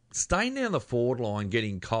staying down the forward line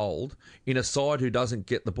getting cold in a side who doesn't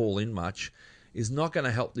get the ball in much is not going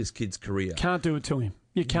to help this kid's career. Can't do it to him.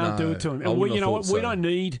 You can't do it to him. And we don't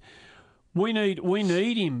need... We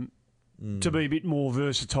need him to be a bit more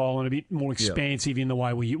versatile and a bit more expansive in the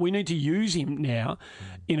way we need to use him now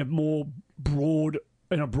in a broader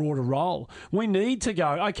role. We need to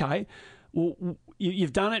go, okay, well,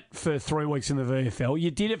 you've done it for 3 weeks in the VFL.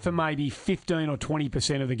 You did it for maybe 15 or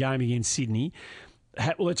 20% of the game against Sydney.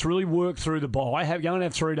 Let's really work through the bye. Go and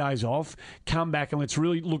have 3 days off. Come back and let's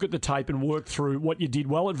really look at the tape and work through what you did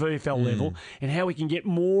well at VFL level and how we can get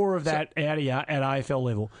more of that out of you at AFL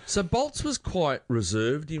level. So Bolts was quite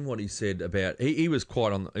reserved in what he said about. He was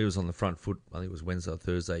on the front foot. I think it was Wednesday or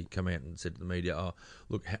Thursday. He came out and said to the media, "Oh,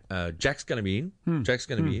 look, Jack's going to be in. Jack's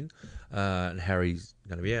going to be in, and Harry's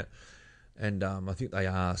going to be out." And I think they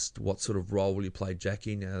asked, "What sort of role will you play Jack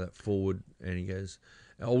in? That forward?" And he goes,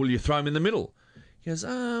 "Or will you throw him in the middle?" He goes,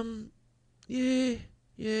 yeah,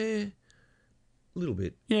 a little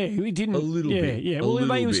bit. Yeah, he didn't. A little bit. Yeah, well,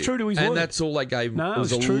 he was true to his word. And that's all they gave him. No, it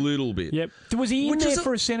was a little bit. Yep. Was he in there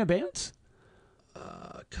for a centre bounce?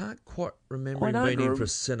 I can't quite remember him being in for a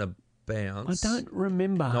centre bounce. I don't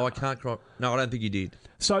remember. No, I can't quite. No, I don't think he did.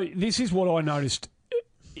 So this is what I noticed.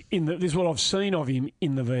 This is what I've seen of him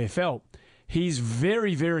in the VFL. He's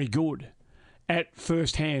very, very good at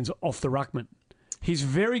first hands off the ruckman. He's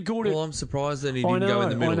very good at... Well, I'm surprised that he didn't go in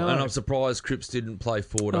the middle. And I'm surprised Cripps didn't play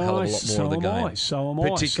forward a hell of a lot more of the game. So am I.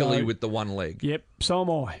 Particularly with the one leg. Yep, so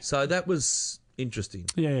am I. So that was interesting.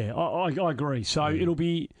 Yeah, I agree. So it'll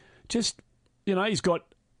be just... he's got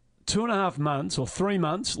 2.5 months or 3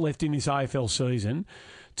 months left in this AFL season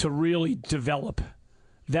to really develop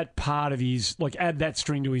that part of his... add that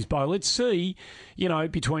string to his bow. Let's see,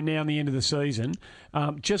 between now and the end of the season,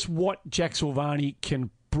 just what Jack Silvani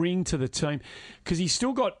can bring to the team, because he's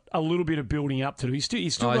still got a little bit of building up to do. He's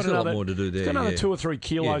still got a lot more to do there. He's got another 2 or 3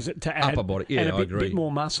 kilos to add, upper body. and a bit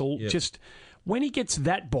more muscle. Yep. Just when he gets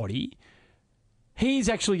that body, he's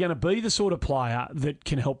actually going to be the sort of player that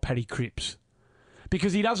can help Paddy Cripps,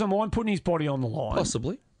 because he doesn't mind putting his body on the line.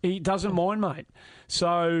 Possibly, he doesn't mind, mate.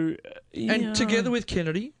 So together with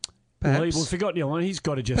Kennedy. Perhaps. Well, forgot he's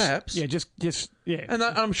got to just... Perhaps. Yeah. And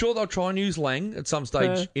I'm sure they'll try and use Lang at some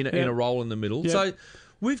stage in a role in the middle. Yeah. So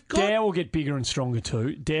we've got... Dow will get bigger and stronger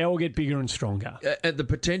too. Dow will get bigger and stronger. At the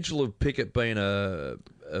potential of Pickett being a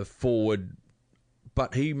forward,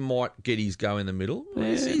 but he might get his go in the middle.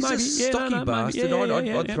 He's a stocky bastard.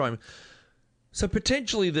 I'd throw him. So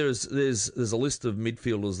potentially there's a list of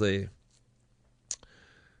midfielders there.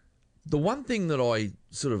 The one thing that I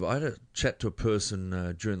had a chat to a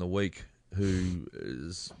person during the week who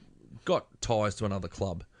has got ties to another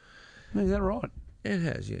club. Is that right? It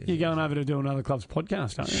has, yeah. You're going over to do another club's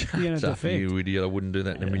podcast, aren't you? Shut up, you idiot. I wouldn't do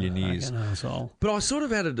that in a million years. An arsehole. But I sort of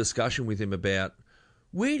had a discussion with him about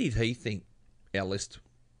where did he think our list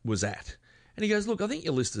was at. And he goes, look, I think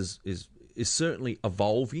your list is certainly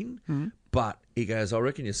evolving, but he goes, I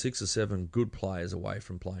reckon you're 6 or 7 good players away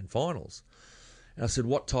from playing finals. And I said,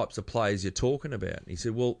 what types of players you're talking about? And he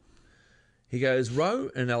said, he goes, Rowe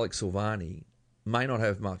and Alex Silvani may not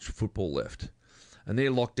have much football left, and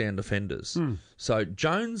they're lockdown defenders. So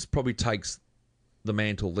Jones probably takes the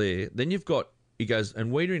mantle there. Then you've got, he goes,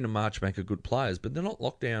 and Weeder and Marchbank are good players, but they're not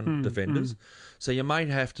lockdown defenders. So you may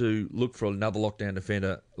have to look for another lockdown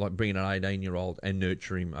defender, like bringing an 18-year-old and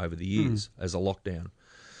nurture him over the years as a lockdown.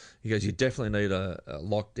 He goes, you definitely need a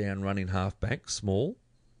lockdown running halfback, small.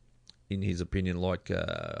 In his opinion, I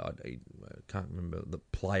can't remember the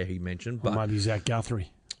player he mentioned. But maybe Zach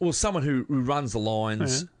Guthrie. Well, someone who runs the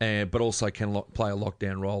lines, but also can play a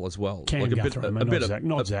lockdown role as well. Cam Guthrie,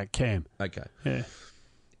 not Zach, Cam. Okay. Yeah.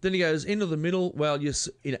 Then he goes, into the middle, well, yes,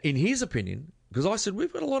 in his opinion, because I said,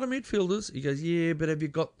 we've got a lot of midfielders. He goes, yeah, but have you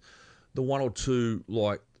got the one or two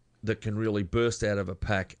like that can really burst out of a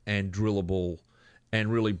pack and drill a ball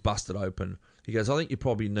and really bust it open. He goes, I think you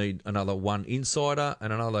probably need another one insider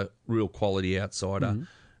and another real quality outsider. Mm-hmm.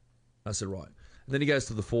 I said, right. And then he goes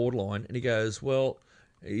to the forward line and he goes, well,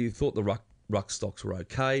 he thought the ruck stocks were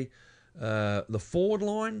okay. The forward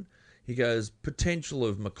line, he goes, potential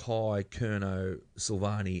of Mackay, Curnow,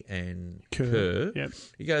 Silvani and Kerr. Yep.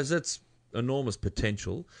 He goes, that's enormous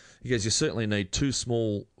potential. He goes, you certainly need two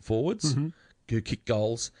small forwards who kick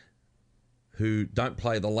goals, who don't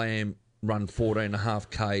play the lamb, run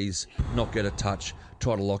 14.5 Ks, not get a touch,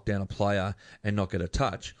 try to lock down a player and not get a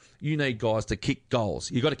touch. You need guys to kick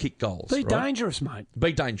goals. You've got to kick goals. Be right? dangerous, mate.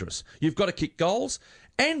 Be dangerous. You've got to kick goals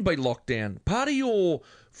and be locked down. Part of your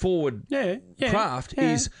forward craft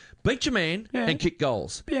is beat your man and kick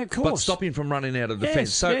goals. Yeah, of course. But stop him from running out of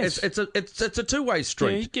defence. So it's a two-way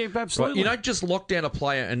street. Yeah, absolutely. Right? You don't just lock down a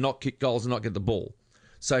player and not kick goals and not get the ball.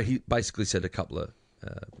 So he basically said a couple of...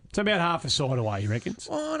 it's about half a side away, he reckons.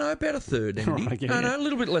 Oh, no, about a third, Andy. Right, no, a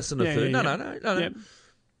little bit less than a third. No. Yep.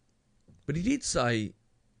 But he did say,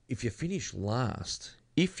 if you finish last,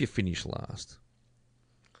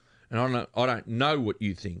 and I don't know what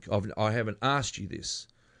you think. I haven't asked you this,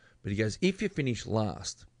 but he goes, if you finish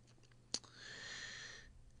last,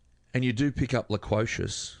 and you do pick up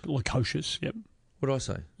Loquacious. Yep. What did I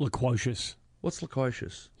say? Loquacious. What's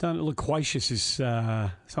Loquacious? Loquacious is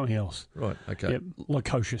something else. Right, okay. Yep,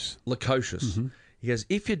 Loquacious. Mm-hmm. He goes,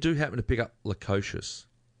 if you do happen to pick up Loquacious,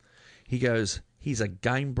 he goes, he's a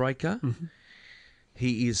game breaker. Mm-hmm.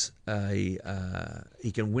 He is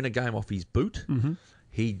he can win a game off his boot. Mm-hmm.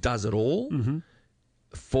 He does it all,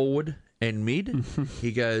 forward and mid. Mm-hmm.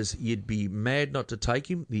 He goes, you'd be mad not to take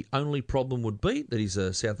him. The only problem would be that he's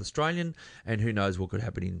a South Australian, and who knows what could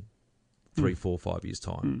happen in 3, 4, 5 years'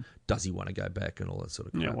 time. Does he want to go back and all that sort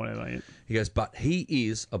of crap? Yeah, whatever. Yeah. He goes, but he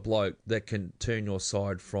is a bloke that can turn your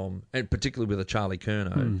side from, and particularly with a Charlie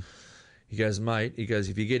Curnow. He goes, mate,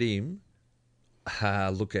 if you get him,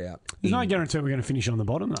 look out. There's no guarantee we're going to finish on the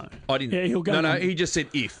bottom, though. I didn't. Yeah, he'll go. No, he just said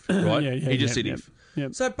if, right? He just said if.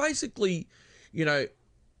 Yep. So basically,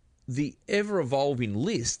 the ever-evolving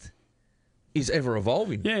list is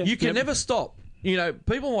ever-evolving. Yeah, you can never stop.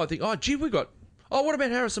 People might think, oh, gee, we got... Oh, what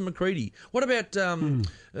about Harrison McCready? What about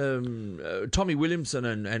Tommy Williamson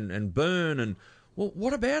and Byrne? And well,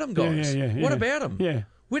 what about them, guys? What about them? Yeah.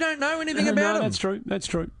 We don't know anything about them. That's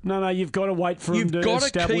true. No, you've got to wait for them to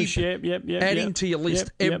establish. You've got to keep adding to your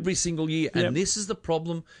list every single year. And this is the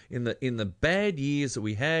problem in the bad years that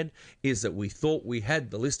we had, is that we thought we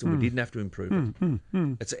had the list and we didn't have to improve it.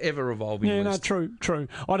 It's an ever-evolving list. Yeah, no, true.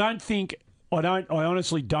 I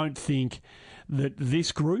honestly don't think that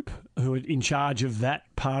this group, who are in charge of that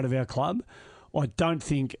part of our club, I don't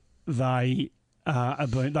think they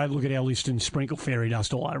look at our list and sprinkle fairy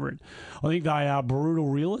dust all over it. I think they are brutal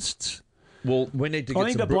realists. Well, we need to get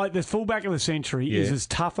I think the fullback of the century is as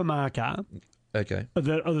tough a marker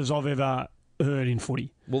as I've ever heard in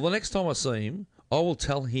footy. Well, the next time I see him, I will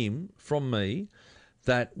tell him from me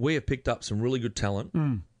that we have picked up some really good talent.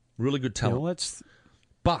 Really good talent. Yeah, well,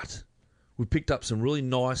 but we've picked up some really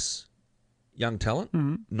nice young talent,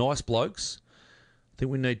 nice blokes. I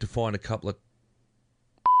think we need to find a couple of...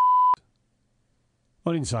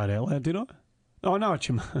 I didn't say it out loud, did I? Oh, no, what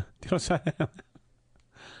you mean. Did I say that?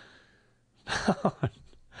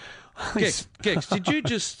 Gex, did you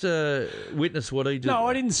just witness what he did? No,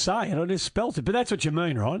 I didn't say it. I just spelt it. But that's what you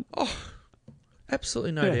mean, right? Oh,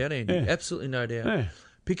 absolutely no doubt, Andy. Yeah. Absolutely no doubt. Yeah.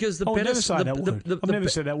 Because the I would better... never say that word. I've never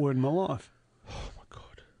said that word in my life. Oh, my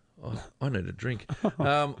God. I need a drink.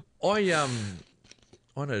 I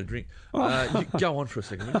need a drink. You go on for a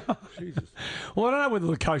second, will you? Jesus. Well, I don't know whether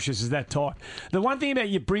Lukosius is that type. The one thing about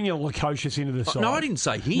you bringing Lukosius into the side... No, I didn't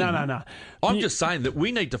say him. No. I'm just saying that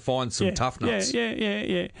we need to find some tough nuts.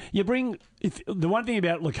 Yeah. You bring... the one thing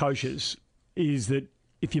about Lukosius is that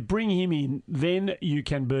if you bring him in, then you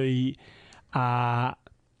can be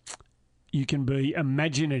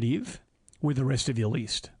imaginative with the rest of your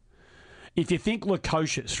list. If you think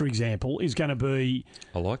Lukosius, for example, is going to be...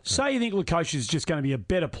 I like that. Say you think Lukosius is just going to be a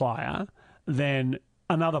better player than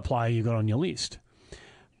another player you've got on your list.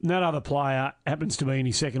 And that other player happens to be in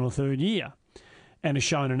his second or third year and has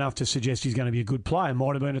shown enough to suggest he's going to be a good player.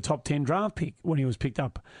 Might have been a top 10 draft pick when he was picked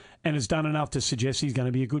up and has done enough to suggest he's going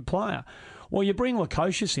to be a good player. Well, you bring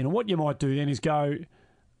Lukosius in, and what you might do then is go,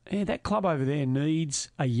 that club over there needs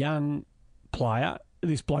a young player.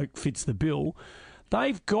 This bloke fits the bill.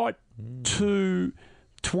 They've got two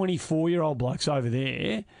 24-year-old blokes over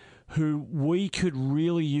there who we could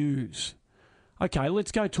really use. Okay,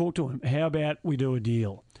 let's go talk to him. How about we do a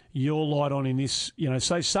deal? your light on in this,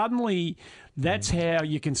 so suddenly that's how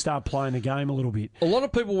you can start playing the game a little bit. A lot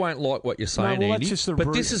of people won't like what you're saying, Andy, Andy,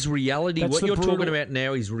 but this is reality. What you're talking about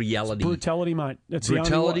now is reality. It's brutality, mate. That's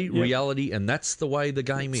brutality, the only way, reality, and that's the way the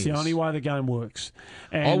game is. It's the only way the game works.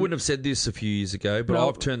 And I wouldn't have said this a few years ago, but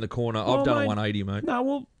I've turned the corner. I've done a 180, mate. No,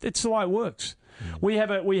 well, it's the way it works. We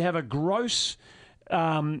have a gross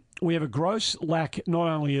lack not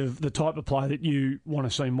only of the type of player that you want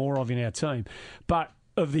to see more of in our team, but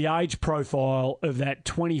of the age profile of that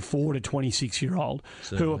 24 to 26-year-old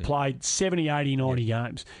who have played 70, 80, 90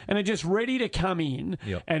 games and are just ready to come in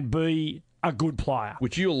and be a good player.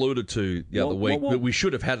 Which you alluded to the other week, but we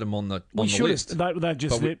should have had them on the list. They're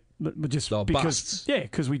just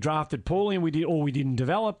because we drafted poorly and we didn't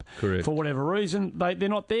develop. Correct. For whatever reason. They're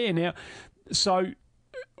not there now. So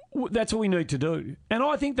that's what we need to do. And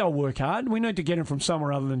I think they'll work hard. We need to get them from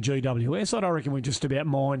somewhere other than GWS. I don't reckon we just about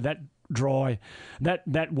mind that dry,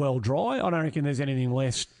 that well dry. I don't reckon there's anything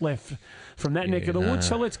left from that neck of the woods.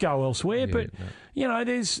 So let's go elsewhere. But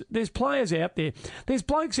there's players out there. There's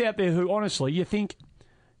blokes out there who honestly you think,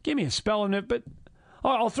 give me a spell in it. But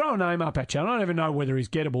I'll throw a name up at you. I don't even know whether he's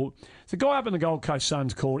gettable. It's a guy up in the Gold Coast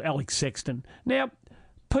Suns called Alex Sexton. Now,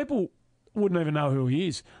 people wouldn't even know who he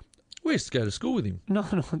is. We used to go to school with him. No,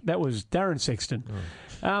 that was Darren Sexton.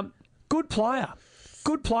 Oh. Good player,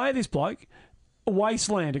 this bloke. A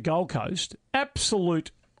wasteland at Gold Coast, absolute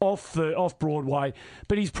off Broadway,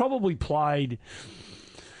 but he's probably played,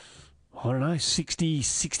 I don't know, 60,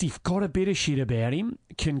 got a bit of shit about him,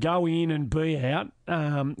 can go in and be out,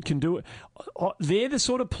 can do it. They're the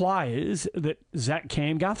sort of players that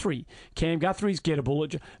Cam Guthrie's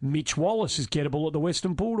gettable. Mitch Wallace is gettable at the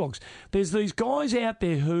Western Bulldogs. There's these guys out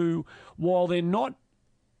there who, while they're not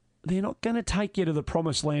going to take you to the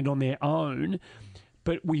promised land on their own,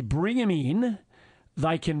 but we bring them in,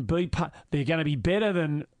 they can be. They're going to be better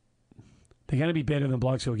than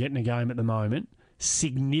blokes who are getting a game at the moment.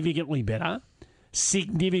 Significantly better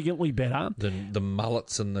than the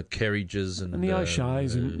Mullets and the Kerridges and the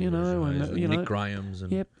O'Sheas and Nick Grahams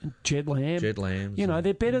and Jed Lambs.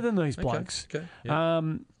 They're better than these blokes. Okay.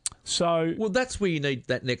 Well, that's where you need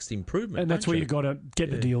that next improvement, and that's where you've got to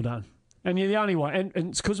get the deal done. And you're the only one, and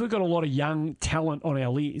it's because we've got a lot of young talent on our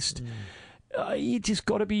list. You just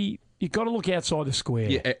got to be. You've got to look outside the square.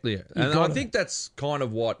 Yeah. And I think that's kind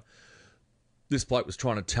of what this bloke was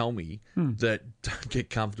trying to tell me, that don't get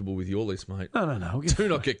comfortable with your list, mate. No. Do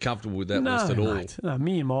not get comfortable with that list at all. Mate. No, a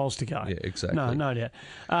million miles to go. Yeah, exactly. No doubt.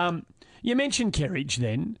 You mentioned Kerridge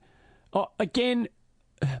then. Again,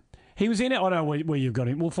 he was in it. I don't know where you've got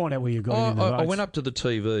him. We'll find out where you've got him in the votes. I went up to the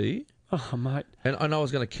TV. Oh, mate. And I know I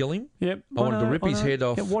was going to kill him. Yep. I wanted to rip his head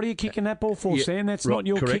off. Yeah, what are you kicking that ball for, Sam? That's not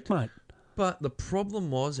your kick, mate. But the problem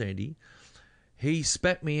was, Andy, he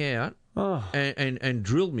spat me out and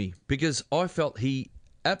drilled me because I felt he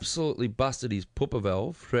absolutely busted his pooper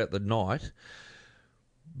valve throughout the night,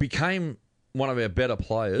 became one of our better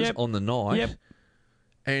players on the night,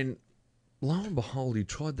 and lo and behold, he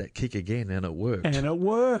tried that kick again and it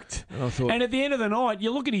worked. And at the end of the night, you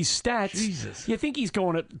look at his stats, Jesus. You think he's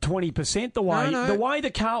gone at 20% the way the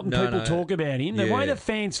Carlton people talk about him, the way the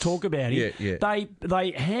fans talk about him,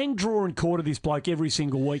 they hang, draw and quarter this bloke every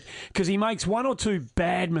single week because he makes one or two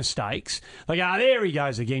bad mistakes. They go, there he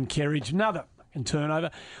goes again, Kerridge, another fucking turnover.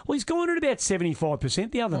 Well, he's gone at about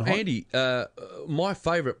 75% the other night. Andy, my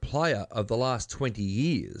favourite player of the last 20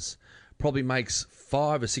 years probably makes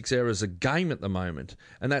 5 or 6 errors a game at the moment,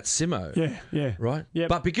 and that's Simo. Yeah. Right? Yep.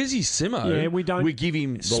 But because he's Simo, we give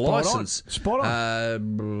him the licence. Spot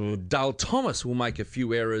on. Dale Thomas will make a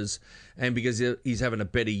few errors, and because he's having a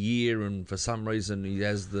better year and for some reason he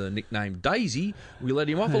has the nickname Daisy, we let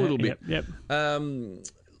him off a little bit. Yep.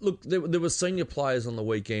 Look, there were senior players on the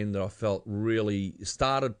weekend that I felt really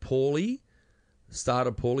started poorly.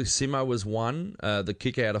 Simo was one, the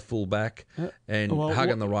kick out of full back and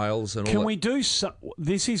hugging the rails. And all can we do so?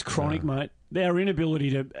 This is chronic, mate. Our inability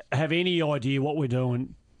to have any idea what we're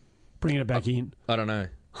doing, bringing it back in. I don't know.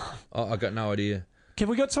 I got no idea. Have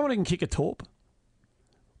we got someone who can kick a torp?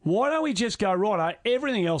 Why don't we just go, right,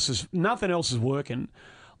 nothing else is working.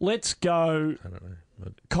 Let's go, I don't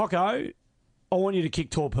know. Cocko, I want you to kick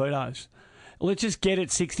torpedoes. Let's just get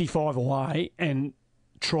it 65 away and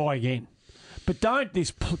try again. But don't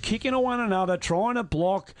kicking at one another, trying to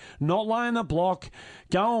block, not laying the block,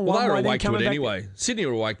 going one way. They were awake to it anyway. Sydney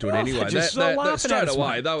were awake to it anyway. They straight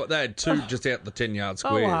away, they had two just out the 10-yard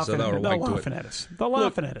square, so they were awake to it. They're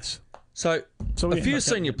laughing at us. So a few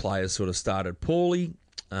senior players sort of started poorly,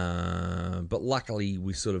 but luckily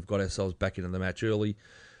we sort of got ourselves back into the match early.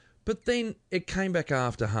 But then it came back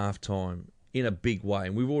after half-time in a big way,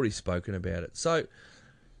 and we've already spoken about it. So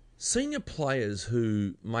senior players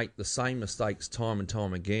who make the same mistakes time and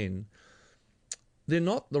time again, they're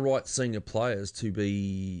not the right senior players to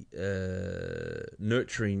be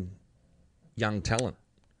nurturing young talent.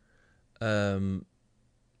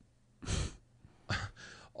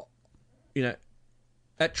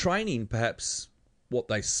 At training, perhaps what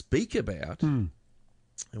they speak about and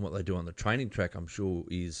what they do on the training track, I'm sure,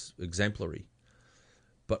 is exemplary.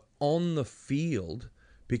 But on the field,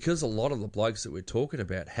 because a lot of the blokes that we're talking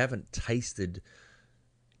about haven't tasted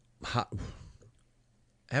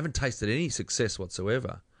any success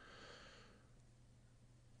whatsoever,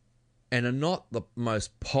 and are not the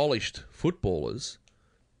most polished footballers,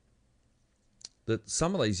 that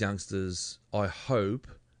some of these youngsters, I hope,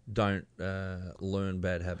 don't learn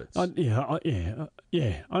bad habits. I know what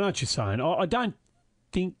you're saying. I don't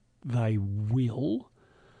think they will,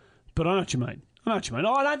 but I know what you mean. I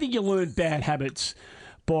don't think you learn bad habits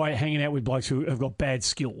by hanging out with blokes who have got bad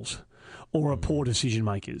skills or are poor decision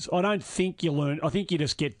makers. I don't think you learn. I think you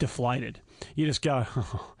just get deflated. You just go,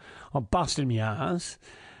 I'm busting my ass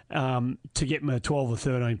to get my 12 or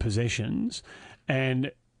 13 possessions,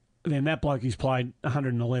 and then that bloke who's played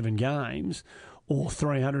 111 games or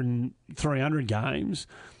 300 games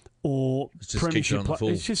or premiership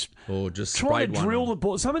play. It's just trying to drill the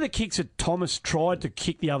ball. Some of the kicks that Thomas tried to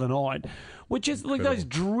kick the other night were just like those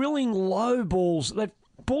drilling low balls. That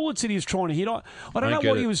bullets that he was trying to hit. I don't know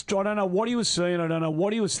what he was. I don't know what he was seeing. I don't know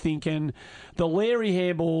what he was thinking. The Larry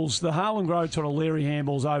handballs, the Harlan Grove sort of Larry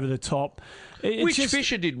handballs over the top. Which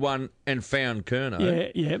Fisher did one and found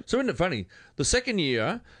Kerno. Yeah. So isn't it funny? The second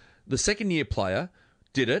year player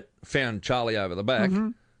did it, found Charlie over the back. Mm-hmm.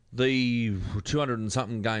 The 200 and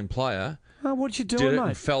something game player what you doing, did it mate?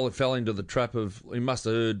 and fell into the trap of, he must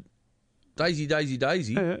have heard Daisy. And he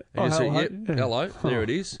said, yep, hello, there it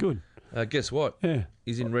is. Good. Guess what? Yeah.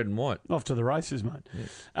 He's in red and white. Off to the races, mate.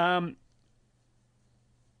 Yeah.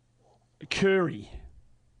 Curry.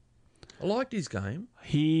 I liked his game.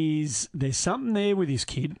 There's something there with this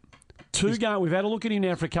kid. We've had a look at him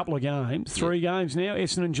now for a couple of games. 3 games now.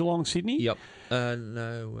 Essendon, Geelong, Sydney. Yep.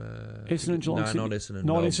 Essendon, Geelong, Sydney. Not Essendon.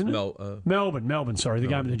 Not Essendon. Melbourne. Sorry, the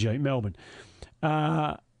game of the G. Melbourne.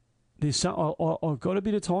 I've got a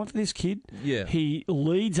bit of time for this kid. Yeah. He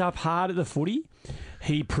leads up hard at the footy.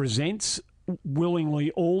 He presents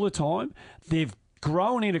willingly all the time. They've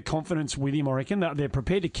grown into confidence with him, I reckon. They're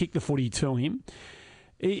prepared to kick the footy to him.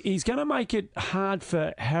 He's going to make it hard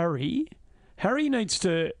for Harry. Harry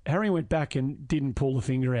went back and didn't pull the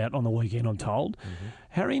finger out on the weekend, I'm told. Mm-hmm.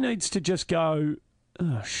 Harry needs to just go,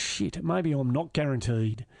 oh, shit, maybe I'm not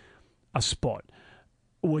guaranteed a spot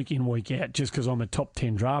week in, week out just because I'm a top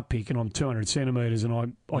 10 draft pick and I'm 200 centimetres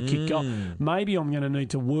and I kick goal. Maybe I'm going to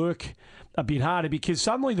need to work a bit harder because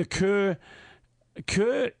suddenly the Kerno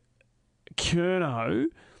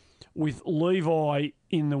with Levi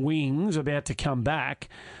in the wings about to come back.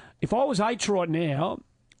 If I was H right now,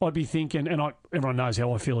 I'd be thinking, and everyone knows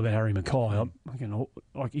how I feel about Harry Mackay.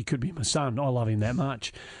 He could be my son. I love him that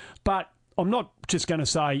much. But I'm not just going to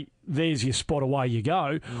say, there's your spot, away you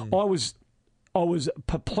go. I was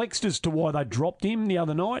perplexed as to why they dropped him the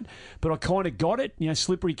other night, but I kind of got it.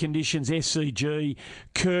 Slippery conditions, SCG.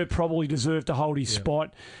 Kerr probably deserved to hold his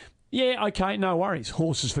spot. Yeah, okay, no worries.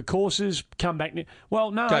 Horses for courses. Come back. Well,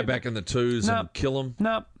 no. Go back in the twos and kill them.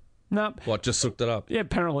 No. What, just sooked it up? Yeah,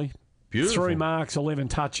 apparently. Beautiful. 3 marks, 11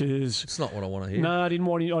 touches. It's not what I want to hear. No, I didn't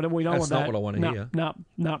want to. We don't want that. That's not what I want to hear.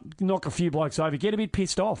 No. Knock a few blokes over. Get a bit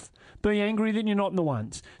pissed off. Be angry that you're not in the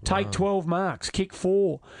ones. Take 12 marks. Kick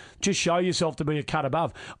 4. Just show yourself to be a cut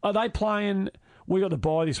above. Are they playing? We got the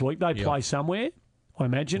bye this week. They play somewhere, I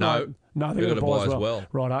imagine. No, they got the bye as well.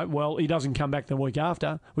 Righto. Well, he doesn't come back the week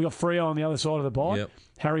after. We got Freo on the other side of the bye. Yep.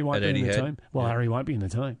 Harry won't be in the team. Well, Harry won't be in the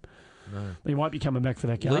team. No. He won't be coming back for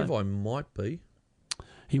that game. Levi might be.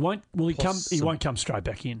 He won't. Will he come? He won't come straight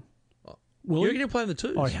back in. Will you he? reckon he'll play in the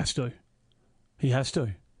twos? Oh, he has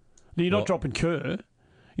to. You're not dropping Kerr.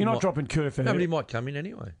 You're not dropping Kerr for. No, but he might come in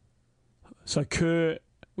anyway. So Kerr.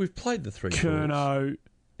 We've played the 3 Kerno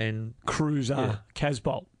and Cruiser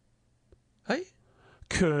Casbolt. Hey,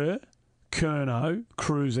 Kerno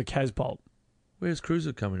Cruiser Casbolt. Where's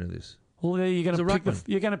Cruiser coming to this? Well, you're going to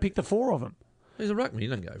pick the 4 of them. He's a ruckman. He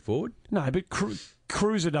doesn't go forward. No, but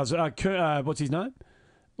Cruiser does it. What's his name?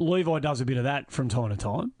 Levi does a bit of that from time to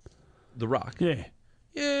time. The ruck? Yeah.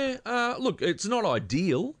 Yeah. Look, it's not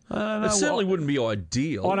ideal. It certainly wouldn't be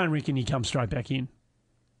ideal. I don't reckon he comes straight back in.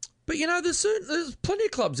 But, there's plenty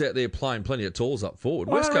of clubs out there playing plenty of talls up forward.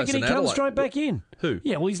 I don't reckon he comes straight back in. Who?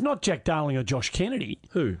 Yeah, well, he's not Jack Darling or Josh Kennedy.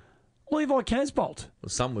 Who? Levi Casbolt. Well,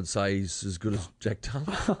 some would say he's as good as Jack Darling.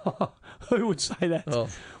 Who would say that? Oh.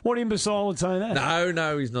 What imbecile would say that?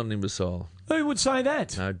 No, he's not an imbecile. Who would say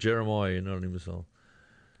that? No, Jeremiah, you're not an imbecile.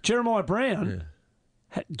 Jeremiah Brown? Yeah.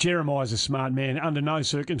 Jeremiah's a smart man. Under no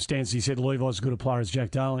circumstance he said Levi's as good a player as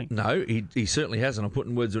Jack Darling. No, he certainly hasn't. I'm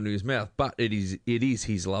putting words into his mouth, but it is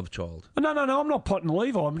his love child. No, I'm not potting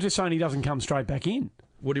Levi. I'm just saying he doesn't come straight back in.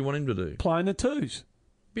 What do you want him to do? Play in the twos.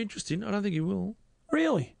 Be interesting. I don't think he will.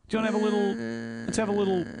 Really? Do you want to have a little... Let's have a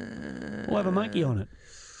little... We'll have a monkey on it.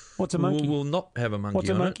 What's a monkey? We'll not have a monkey. What's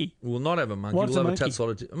a on monkey? It. We'll not have a monkey. What's we'll a have monkey? a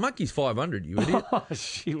Tatsotted. A monkey's 500, you idiot. Oh,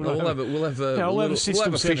 shit. We'll have a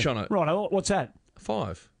System fish 7. on it. Right, what's that?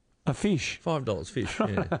 $5. A fish. $5 fish,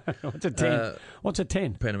 yeah. What's a 10? What's a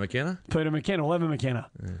 10? Peter McKenna. Peter McKenna. We'll have a McKenna.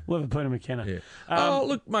 Yeah. We'll have a Peter McKenna. Yeah.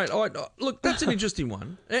 Look, mate, look, that's an interesting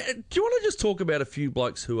one. Do you want to just talk about a few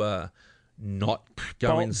blokes who are not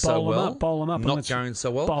going so well? Bowl them up. Not going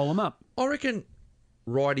so well? Bowl them up. I reckon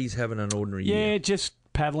Righty's having an ordinary year. Yeah, just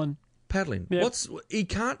paddling. Paddling. Yep. He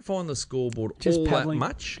can't find the scoreboard Just all paddling. that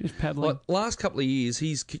much. Just paddling. Like last couple of years,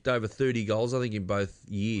 he's kicked over 30 goals. I think in both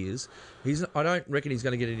years. I don't reckon he's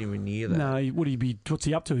going to get anywhere near that. No, would he be? What's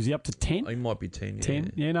he up to? Is he up to 10? He might be 10.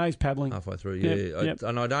 10. Yeah, no, he's paddling. Halfway through. Yep, Yeah, yep.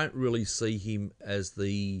 and I don't really see him as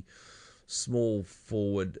the small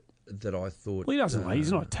forward that I thought. Well, he doesn't.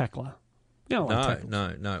 He's not a tackler. He don't like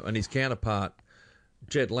tackles. No. And his counterpart,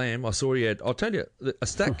 Jed Lamb, I saw he had. I'll tell you, a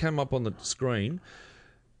stat came up on the screen.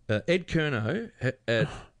 Ed Curnow,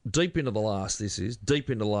 deep into the last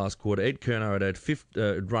quarter, Ed Curnow had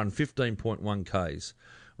run 15.1 Ks,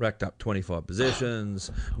 racked up 25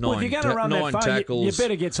 possessions, Well, if you're going to run nine that far, tackles. you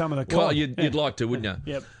better get some of the cod. Well, you'd like to, wouldn't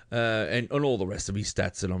you? Yep. And all the rest of his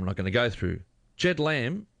stats that I'm not going to go through. Jed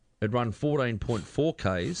Lamb had run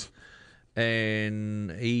 14.4 Ks,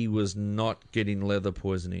 and he was not getting leather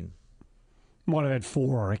poisoning. Might have had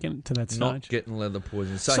 4, I reckon, to that stage. Not getting leather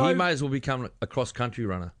poisoning. So he may as well become a cross-country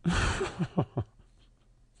runner.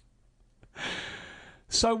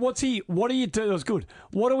 So what are you doing? That was good.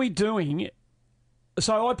 What are we doing?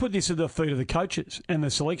 So I put this at the feet of the coaches and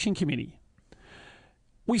the selection committee.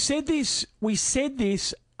 We said this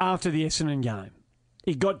after the Essendon game.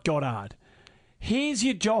 He got Goddard. Here's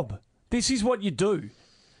your job. This is what you do.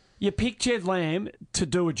 You pick Jed Lamb to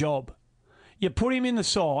do a job. You put him in the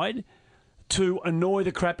side to annoy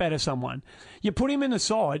the crap out of someone. You put him in the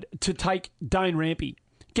side to take Dane Rampy.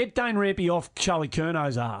 Get Dane Rampy off Charlie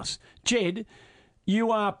Curnow's ass. Jed,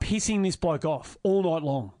 you are pissing this bloke off all night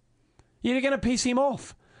long. You're going to piss him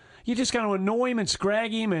off. You're just going to annoy him and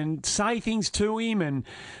scrag him and say things to him and,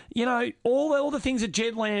 all the things that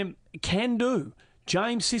Jed Lamb can do.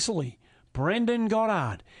 James Sicily, Brendan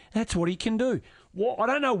Goddard. That's what he can do. Well, I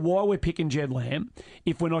don't know why we're picking Jed Lamb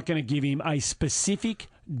if we're not going to give him a specific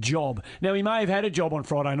job. Now, he may have had a job on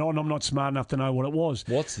Friday night and I'm not smart enough to know what it was.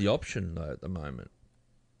 What's the option, though, at the moment?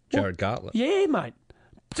 Jared Gartlett. Yeah, mate.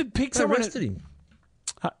 To pick They someone... arrested him.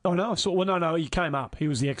 No, he came up. He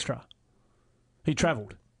was the extra. He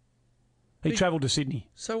travelled. He travelled to Sydney.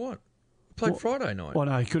 So what? Played Friday night. Well,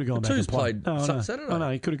 no, he could have gone back and played. Played Saturday. Oh,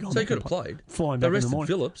 no, he could have gone so back he could and have played. Flying They back in the arrested morning.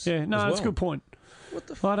 Phillips. Yeah, no, that's a good point. What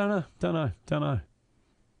the I don't know.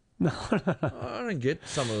 No. I don't get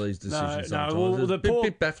some of these decisions No, sometimes. well, It's a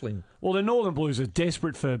bit baffling. Well, the Northern Blues are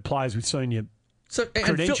desperate for players with senior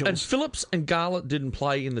credentials. And Phillips and Garlett didn't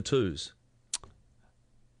play in the twos.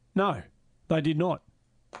 No, they did not.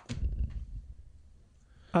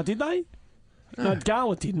 Did they? No,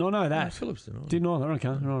 Garlett didn't. I know that. No, Phillips did not. Didn't either. Okay,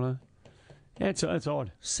 right. Yeah, it's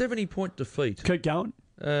odd. 70-point defeat. Keep going.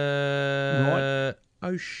 Right. No.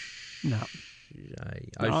 O'Shea. No.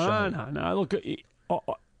 Look,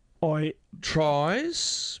 I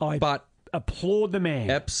tries, but applaud the man.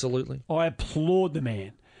 Absolutely. I applaud the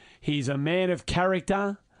man. He's a man of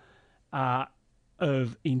character,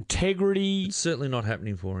 of integrity. It's certainly not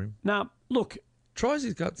happening for him. No, look. Tries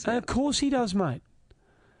his guts out. Of course he does, mate.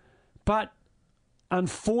 But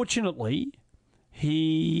unfortunately,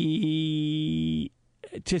 he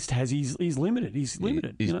just has he's limited. He's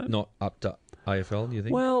limited. He's not up to AFL, do you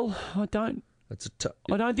think? Well, I don't.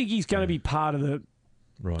 I don't think he's going to be part of the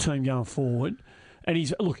team going forward. And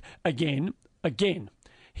he's again.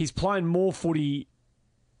 He's playing more footy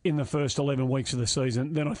in the first 11 weeks of the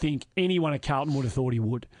season than I think anyone at Carlton would have thought he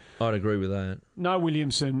would. I'd agree with that. No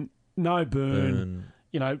Williamson, no Byrne.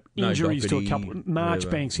 Injuries to a couple.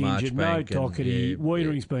 Marchbank's injured. No Doherty.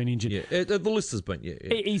 Wiedering's been injured. Yeah, the list has been. Yeah.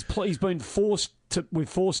 He's been forced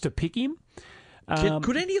to pick him.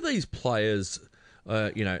 Could any of these players,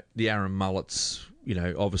 the Aaron Mullets,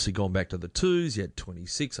 obviously gone back to the twos. He had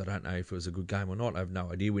 26. I don't know if it was a good game or not. I have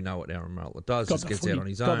no idea. We know what Aaron Mullet does. Just gets out on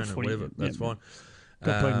his own and whatever. That's fine.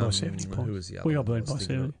 Got beaten by 70 points. Who was the other? We got beaten by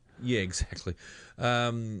 70. Yeah, exactly.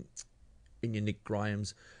 in your Nick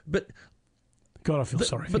Grahams. But God, I feel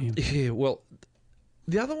sorry for him. Yeah, well,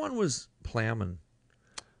 the other one was Plowman.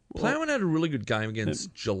 Plowman had a really good game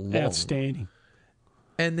against Geelong. Outstanding.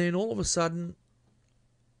 And then all of a sudden,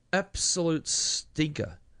 absolute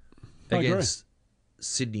stinker I against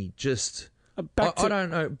Sydney. Just, Back to- I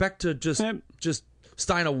don't know, back to just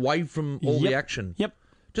staying away from all the action. Yep.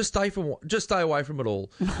 Just stay away from it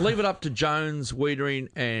all. Leave it up to Jones, Wiedering,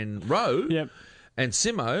 and Rowe. Yep. And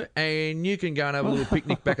Simo, and you can go and have a little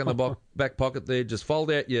picnic back in the back pocket there. Just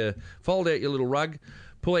fold out your little rug,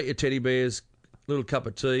 pull out your teddy bears, little cup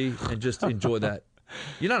of tea, and just enjoy that.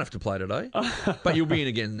 You don't have to play today, but you'll be in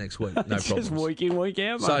again next week. No problem. Just week in, week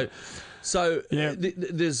out, mate. So Yeah.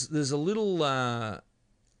 there's a little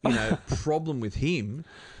problem with him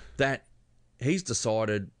that he's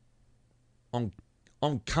decided I'm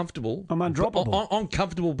comfortable. I'm undroppable. I'm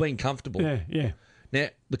comfortable being comfortable. Yeah. Now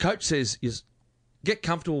the coach says is get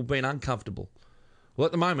comfortable being uncomfortable. Well,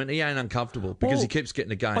 at the moment, he ain't uncomfortable because he keeps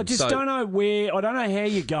getting a game. I just don't know where. I don't know how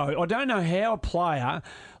you go. I don't know how a player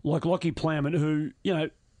like Lockie Plowman, who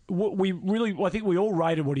I think we all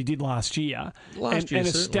rated what he did last year, and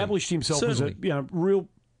established himself as a real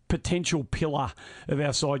potential pillar of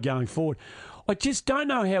our side going forward. I just don't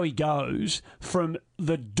know how he goes from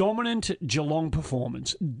the dominant Geelong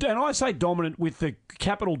performance, and I say dominant with the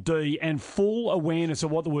capital D and full awareness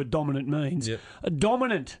of what the word dominant means. Yep.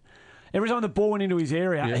 Dominant. Every time the ball went into his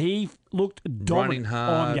area, he looked dominant. Running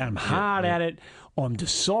hard. I'm going hard at it. I'm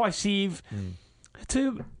decisive.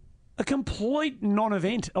 To a complete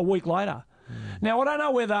non-event a week later. Now, I don't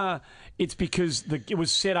know whether it's because it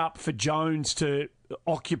was set up for Jones to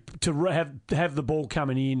have the ball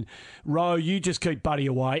coming in. Rowe, you just keep Buddy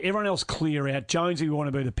away. Everyone else clear out. Jones, if you want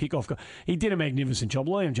to be the pick-off guy. He did a magnificent job.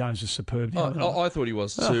 Liam Jones was superb. I thought he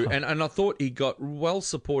was too. And I thought he got well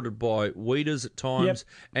supported by Weeders at times,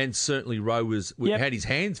 and certainly Rowe had his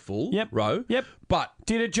hands full, Rowe. Yep. But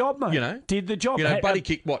did a job, mate. Did the job. Buddy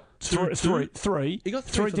kicked, what, three. He got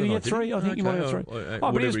three. Did he get three? I think he might have three.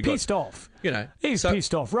 But he was pissed off. He's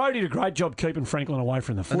pissed off. Rowe did a great job keeping Franklin away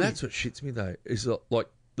from the footy. And that's what shits me, though, is like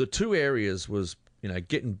the two areas was,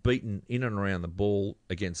 getting beaten in and around the ball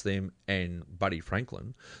against them and Buddy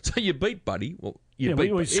Franklin. So you beat Buddy. Well, he got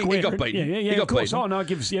beaten. Yeah, he got of course. beaten. Oh, no,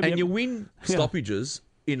 and you win stoppages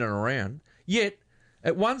in and around. Yet,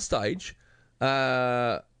 at one stage,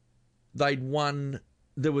 they'd won.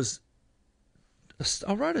 There was.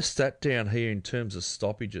 I wrote a stat down here in terms of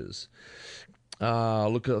stoppages.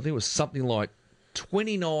 Look, I think it was something like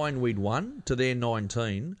 29 we'd won to their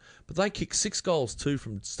 19, but they kicked 6 goals, 2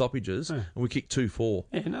 from stoppages, and we kicked 2-4.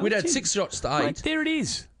 Yeah, We'd had 6 shots to 8. Mate, there it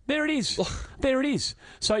is. There it is.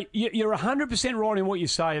 So you're 100% right in what you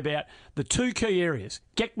say about the two key areas.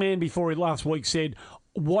 Geckman, before last week, said,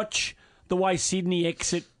 watch the way Sydney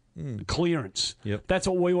exit clearance. Yep. That's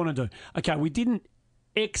what we want to do. Okay, we didn't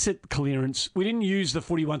exit clearance. We didn't use the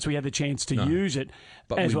footy once we had the chance to use it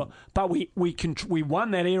well. But we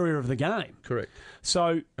won that area of the game. Correct.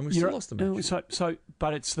 So and we still lost the match.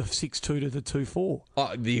 But it's the 6-2 to the 2-4.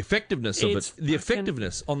 Oh, the effectiveness of it. The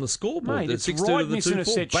effectiveness on the scoreboard. Mate, the it's 6-2 Wright to the missing 2-4. a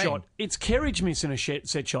set Bang. shot. It's Kerridge missing a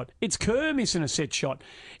set shot. It's Kerr missing a set shot.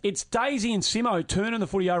 It's Daisy and Simo turning the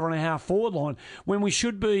footy over on a half-forward line when we're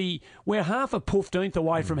half a 15th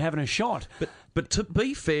away from having a shot. But to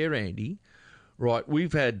be fair, Andy, right,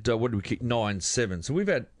 we've had, what did we kick, 9-7. So we've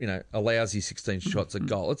had, a lousy 16 shots at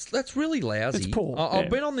goal. That's really lousy. It's poor. I've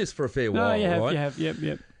been on this for a fair while, right? You have,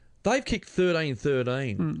 yep. They've kicked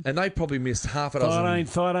 13-13, and they probably missed half a dozen.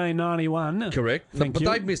 13-91. Correct. But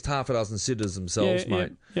they've missed half a dozen sitters themselves,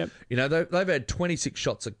 mate. Yep. They've had 26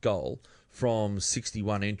 shots at goal from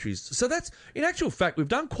 61 entries. So that's, in actual fact, we've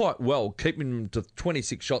done quite well keeping them to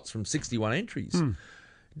 26 shots from 61 entries.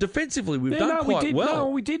 Defensively, we've done quite well. No,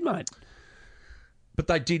 we did, mate. But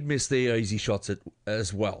they did miss their easy shots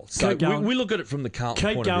as well. So we look at it from the Carlton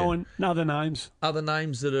point of view. Keep going. Other names. Other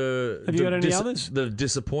names that are... Have you got any others? That are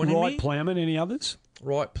disappointing me? Wright, Plowman, any others?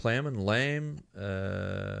 Wright, Plowman, Lamb.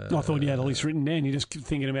 I thought you had a list written down. You're just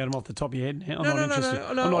thinking about them off the top of your head. I'm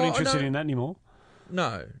not interested in that anymore.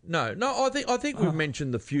 No. I think we've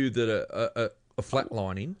mentioned the few that are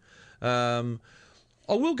flatlining. I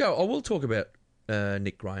will talk about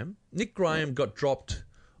Nick Graham. Nick Graham got dropped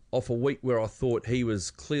off a week where I thought he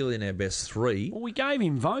was clearly in our best 3. Well, we gave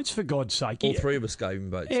him votes, for God's sake. All 3 of us gave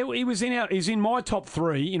him votes. He's in my top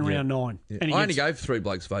 3 in round 9. Yeah. And I only gave 3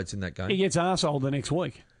 blokes votes in that game. He gets arsehole the next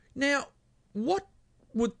week. Now, what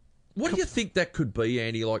do you think that could be,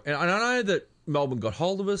 Andy? And I know that Melbourne got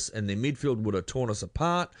hold of us and their midfield would have torn us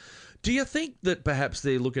apart. Do you think that perhaps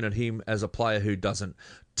they're looking at him as a player who doesn't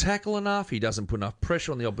tackle enough, he doesn't put enough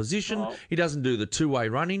pressure on the opposition, he doesn't do the two-way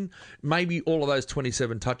running? Maybe all of those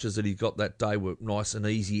 27 touches that he got that day were nice and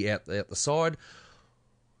easy out the side.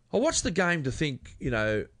 I watched the game to think,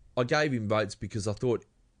 I gave him votes because I thought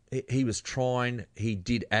he was trying. He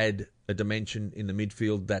did add a dimension in the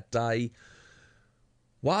midfield that day.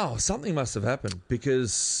 Wow, something must have happened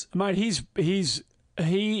because... Mate, he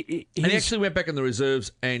actually went back in the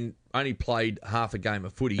reserves and only played half a game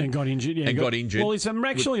of footy. And got injured. Yeah, got injured. Well,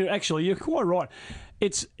 actually, you're quite right.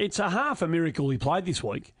 It's a half a miracle he played this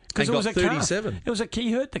week. Because it was a 37. Calf. It was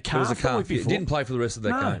he hurt the calf. It was a calf. He didn't play for the rest of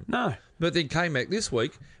that game. No. But then came back this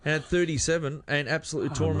week and had 37 and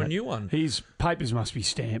absolutely tore him a new one. His papers must be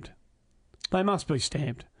stamped. They must be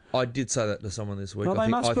stamped. I did say that to someone this week. No,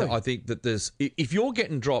 I think that if you're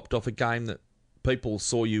getting dropped off a game that people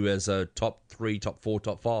saw you as a top 3, top 4,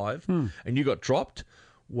 top 5, and you got dropped,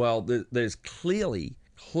 well, there's clearly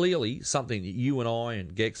something that you and I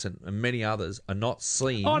and Gex and many others are not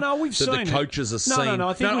seeing. Oh no, we've seen that the coaches are seeing.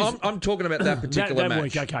 No, I'm talking about that particular match.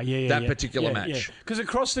 Week. Okay, yeah, that particular match. Because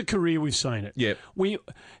across the career we've seen it. Yeah,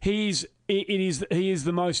 he is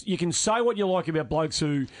the most. You can say what you like about blokes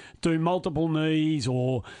who do multiple knees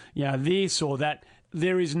or this or that.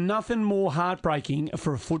 There is nothing more heartbreaking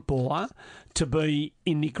for a footballer to be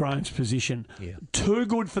in Nick Graham's position. Yeah. Too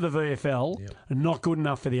good for the VFL, not good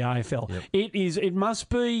enough for the AFL. Yep. It must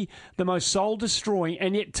be the most soul-destroying,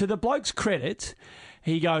 and yet to the bloke's credit,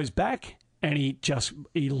 he goes back and he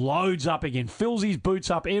loads up again, fills his boots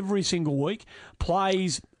up every single week,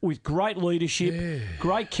 plays with great leadership,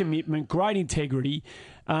 great commitment, great integrity,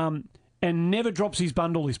 and never drops his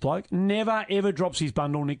bundle, this bloke. Never, ever drops his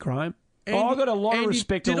bundle, Nick Graham. I've got a lot of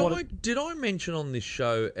respect. Did I mention on this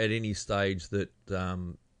show at any stage that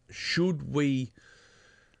should we...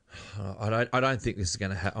 I don't think this is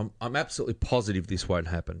going to happen. I'm absolutely positive this won't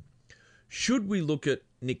happen. Should we look at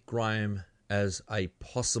Nick Graham as a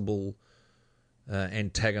possible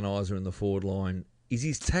antagoniser in the forward line? Is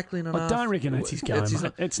his tackling enough? I don't reckon that's his go,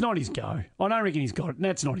 mate. It's not his go. I don't reckon he's got it.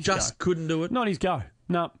 That's not his go. Just couldn't do it? Not his go.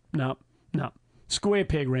 No. Square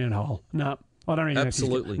peg, round hole. No. I don't reckon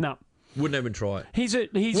absolutely. That's his go. No. Wouldn't even try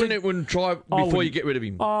it. Wouldn't try before you get rid of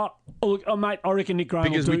him. Look, mate, I reckon Nick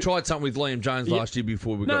Graham because we tried something with Liam Jones last year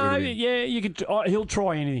before we got rid of him. Yeah, you could. He'll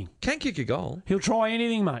try anything. Can kick a goal. He'll try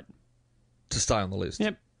anything, mate. To stay on the list.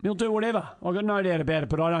 Yep, he'll do whatever. I've got no doubt about it,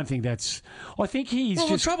 but I don't think that's... I think he's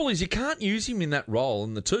the trouble is you can't use him in that role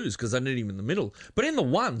in the twos because they need him in the middle. But in the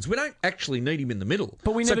ones, we don't actually need him in the middle.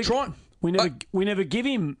 But we never give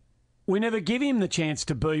him the chance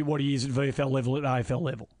to be what he is at VFL level at AFL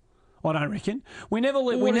level. I don't reckon. What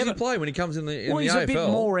does he play when he comes in the AFL? He's a bit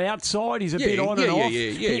more outside. He's a bit on and off.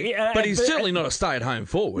 Yeah. But he's certainly not a stay-at-home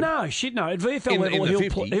forward. No. At VFL level,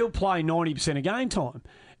 he'll play 90% of game time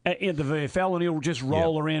at the VFL, and he'll just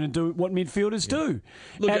roll around and do what midfielders do.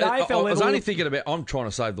 Look, at AFL I was only thinking about, I'm trying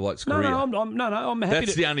to save the bloke's career. I'm happy.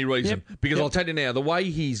 That's the only reason. Yep. Because I'll tell you now, the way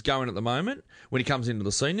he's going at the moment, when he comes into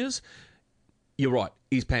the seniors, you're right,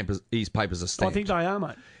 his papers are stamped. I think they are,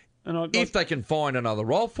 mate. And if they can find another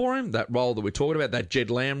role for him, that role that we're talking about, that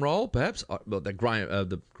Jed Lamb role, perhaps, the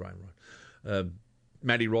Graham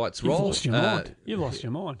Matty Wright's role. You've lost your mind. You've lost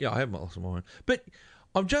your mind. Yeah, I have lost my mind. But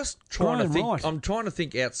I'm just trying to think. Right. I'm trying to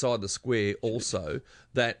think outside the square. Also,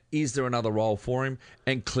 that is there another role for him?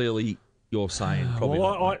 And clearly, you're saying probably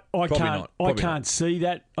not. I can't see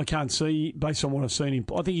that. I can't see based on what I've seen him.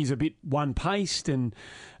 I think he's a bit one-paced and.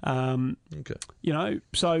 So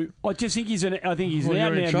I just think he's an out and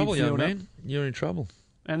out trouble, midfielder. Young man. You're in trouble,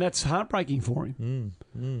 and that's heartbreaking for him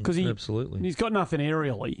because absolutely he's got nothing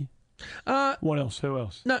aerially. What else? Who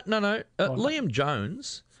else? No. Liam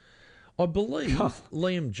Jones, I believe.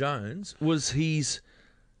 Liam Jones was his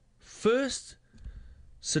first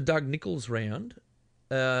Sir Doug Nicholls round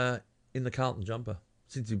in the Carlton jumper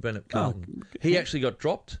since he's been at Carlton. He actually got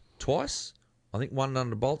dropped twice. I think one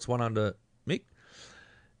under Bolts, one under Mick.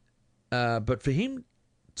 But for him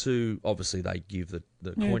to, obviously they give the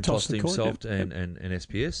coin toss to himself and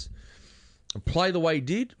SPS, and play the way he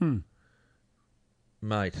did,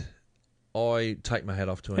 mate, I take my hat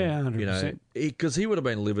off to him. 100%. Because he would have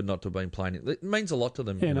been livid not to have been playing it. It means a lot to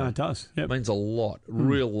them. Yeah, it does. Yep. It means a lot,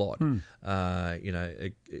 real lot.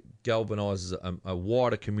 It galvanises a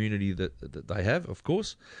wider community that they have, of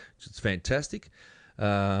course, which is fantastic.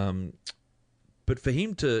 But for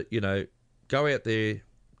him to, go out there,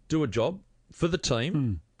 do a job for the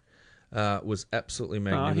team was absolutely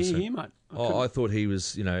magnificent. Mate. I thought he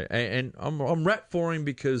was, and I'm rapt for him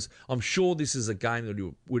because I'm sure this is a game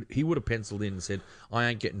that he would have penciled in and said, I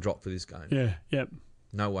ain't getting dropped for this game. Yeah, yep.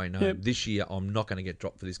 No way, no. Yep. This year, I'm not going to get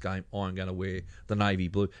dropped for this game. I'm going to wear the navy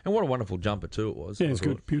blue. And what a wonderful jumper, too, it was. Yeah, it's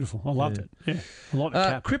good. Beautiful. I loved it. Yeah. I like the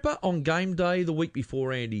cap. Cripper on game day the week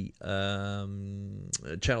before, Andy, Channel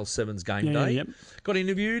 7's game day, Yep. got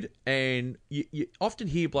interviewed, and you often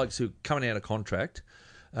hear blokes who are coming out of contract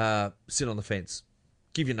sit on the fence,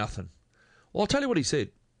 give you nothing. Well, I'll tell you what he said.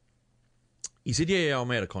 He said, yeah,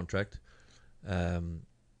 I'm out of contract. I'm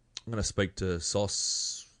going to speak to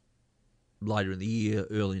Sauce later in the year,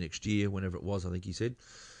 early next year, whenever it was, I think he said.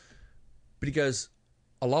 But he goes,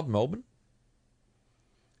 I love Melbourne,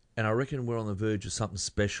 and I reckon we're on the verge of something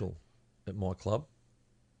special at my club,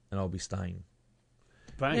 and I'll be staying.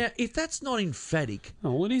 Bang. Now, if that's not emphatic...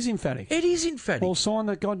 Oh, well, it is emphatic. It is emphatic. Well, sign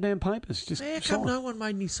the goddamn papers. Just How sign. come no one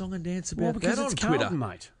made any song and dance about Because that on it's Twitter? Carlton,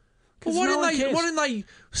 mate. Well, why didn't they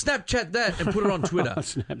Snapchat that and put it on Twitter?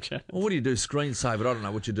 Snapchat. Well, what do you do? Screensaver it? I don't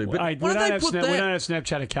know what you do. But Hey, why don't they put that? we don't have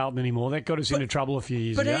Snapchat at Carlton anymore. That got us into trouble a few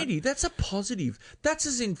years But ago. Andy, that's a positive. That's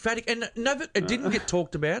as emphatic. And no, it didn't get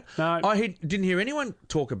talked about. No. Didn't hear anyone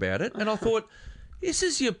talk about it. And I thought, this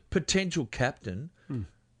is your potential captain,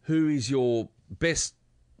 who is your best,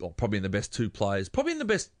 or probably in the best 2 players, probably in the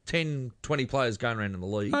best 10, 20 players going around in the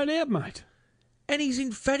league. No doubt, mate. And he's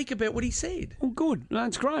emphatic about what he said. Well, good. No,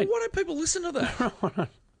 it's great. Why don't people listen to that?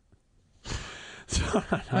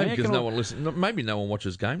 Maybe Because no one listens. Maybe no one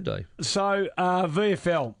watches game day. So,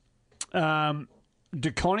 VFL.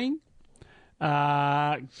 De Conning,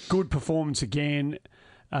 good performance again.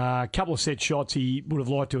 A couple of set shots he would have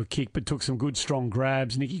liked to have kicked, but took some good, strong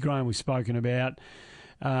grabs. Nicky Graham we've spoken about.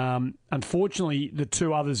 Unfortunately, the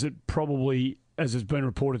 2 others that probably, as has been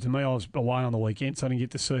reported to me, I was away on the weekend, so I didn't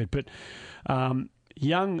get to see it. But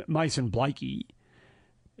young Mason Blakey,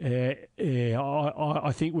 I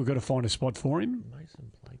think we've got to find a spot for him.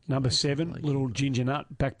 Mason Blakey, Number Mason 7, Blakey. little ginger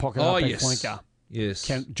nut, back pocket up, back yes. flanker.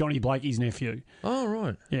 Yes. Johnny Blakey's nephew. Oh,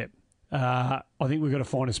 right. Yeah. I think we've got to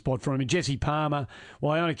find a spot for him. And Jesse Palmer,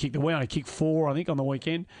 well, we only kicked 4, I think, on the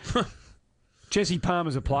weekend. Jesse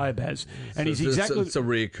Palmer's a player, Baz. And he's exactly... It's a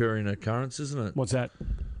reoccurring occurrence, isn't it? What's that?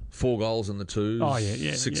 4 goals in the 2s. Oh,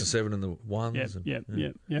 yeah. 6 or 7 in the 1s.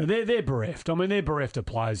 Yeah. They're bereft. I mean, they're bereft of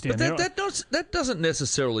players down there. But that doesn't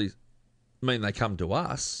necessarily mean they come to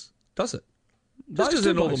us, does it? Just because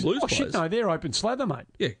they're Northern Blues players. Shit, no, they're open slather, mate.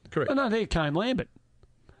 Yeah, correct. Oh, no, they're Kane Lambert.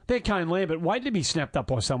 Wait to be snapped up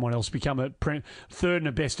by someone else, become a third and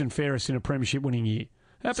a best and fairest in a premiership winning year.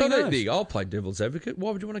 So I'll play devil's advocate.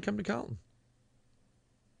 Why would you want to come to Carlton?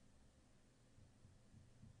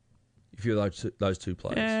 If you're those two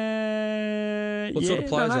players. What sort of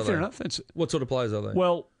players are they? Fair enough. What sort of players are they?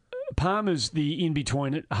 Well, Palmer's the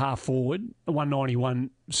in-between at half forward, 191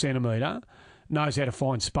 centimetre, knows how to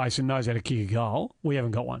find space and knows how to kick a goal. We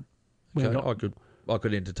haven't got one. I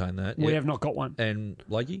could entertain that. We have not got one. And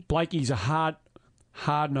Blakey? Blakey's a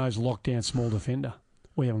hard-nosed lockdown small defender.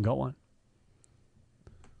 We haven't got one.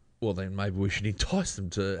 Well, then maybe we should entice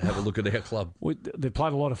them to have a look at our club. They've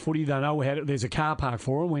played a lot of footy. They know there's a car park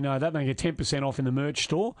for them. We know that. They get 10% off in the merch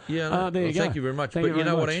store. Yeah, there you go. Thank you very much. But you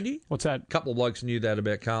know what, Andy? What's that? A couple of blokes knew that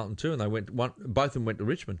about Carlton too, and they both of them went to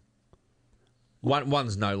Richmond.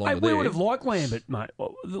 One's no longer there. We would have liked Lambert, mate.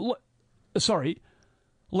 Sorry.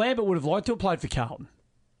 Lambert would have liked to have played for Carlton.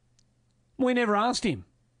 We never asked him.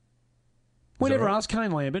 We never asked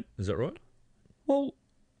Kane Lambert. Is that right? Well,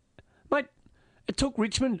 mate, it took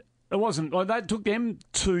Richmond... It wasn't... That took them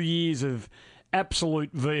 2 years of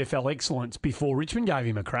absolute VFL excellence before Richmond gave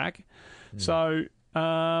him a crack. So...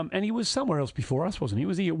 and he was somewhere else before us, wasn't he?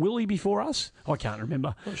 Was he at Willie before us? I can't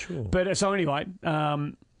remember. Not sure. But so anyway,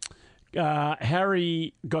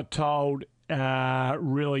 Harry got told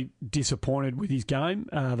really disappointed with his game.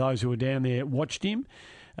 Those who were down there watched him,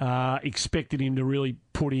 expected him to really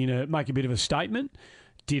make a bit of a statement.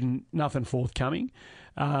 Nothing forthcoming.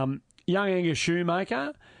 Young Angus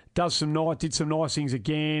Shoemaker did some nice things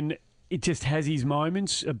again. It just has his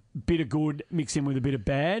moments, a bit of good mixed in with a bit of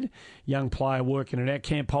bad. Young player working it out.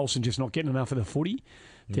 Cam Polson just not getting enough of the footy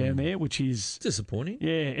down there, which is disappointing. Yeah,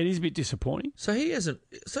 it is a bit disappointing. So he's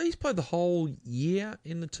played the whole year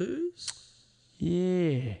in the 2s?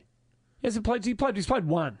 Yeah. He hasn't played. He's played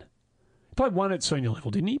one. He played one at senior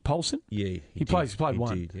level, didn't he, Polson? Yeah, he played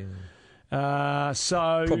one. Did, yeah.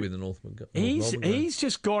 So probably the Northman. He's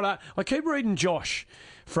just got I keep reading Josh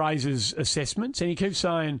Fraser's assessments, and he keeps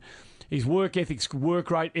saying his work ethics, work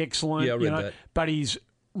rate, excellent. Yeah, I read that. But his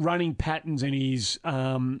running patterns and his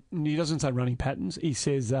he doesn't say running patterns. He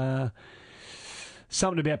says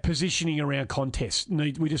something about positioning around contests.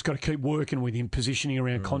 We just got to keep working with him positioning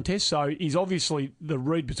around contests. So he's obviously, the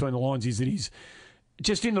read between the lines is that he's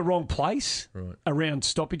just in the wrong place around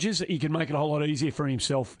stoppages. He can make it a whole lot easier for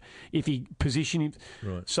himself if he position him.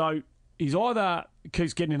 Right. So he's either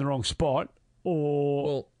keeps getting in the wrong spot or...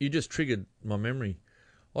 Well, you just triggered my memory.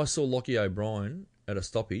 I saw Lockie O'Brien at a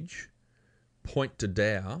stoppage point to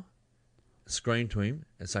Dow, scream to him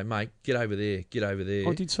and say, mate, get over there, get over there.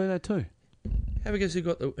 I did see that too. Have a guess who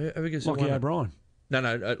got the... Have a guess who Lockie won it? O'Brien.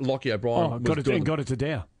 No, Lockie O'Brien Got it to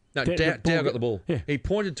Dow. No, Dow got the ball. Yeah. He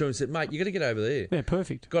pointed to him and said, mate, you got to get over there. Yeah,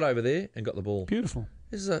 perfect. Got over there and got the ball. Beautiful.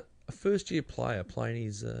 This is a first-year player playing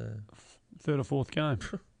his... Third or fourth game.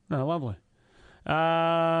 No, lovely.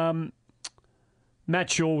 Matt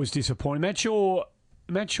Shaw was disappointed.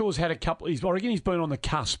 Matt Shaw's had a couple... I reckon he's been on the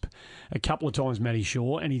cusp a couple of times, Matty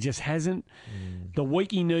Shaw, and he just hasn't... The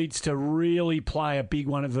week he needs to really play a big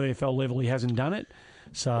one at VFL level, he hasn't done it.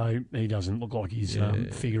 So he doesn't look like he's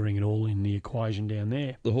figuring it all in the equation down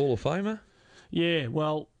there. The Hall of Famer? Yeah,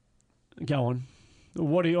 well, go on.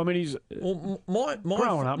 What do you... I mean, he's... Well,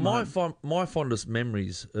 growing up, my fondest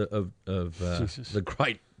memories of the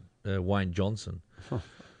great Wayne Johnson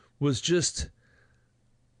was just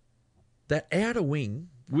that outer wing.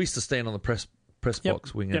 We used to stand on the press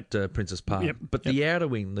box wing at Princess Park, but the outer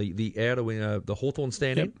wing, the outer wing, the Hawthorn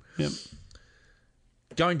stand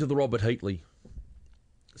going to the Robert Heatley.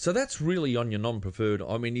 So that's really on your non-preferred.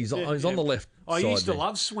 I mean, he's on the left I side used to there.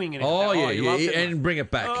 love swinging it. And bring it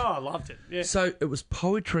back. Oh, I loved it. Yeah. So it was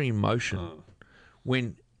poetry in motion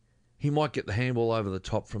when he might get the handball over the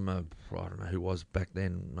top from I don't know who it was back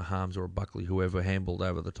then, a Harms or a Buckley, whoever handballed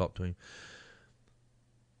over the top to him.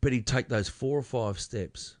 But he'd take those 4 or 5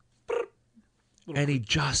 steps and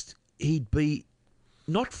he'd be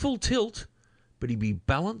not full tilt, but he'd be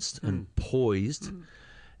balanced and poised.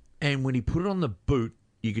 And when he put it on the boot,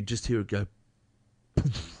 you could just hear it go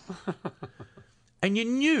and you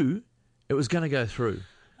knew it was going to go through.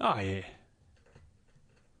 Oh, yeah.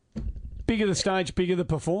 Bigger the stage, bigger the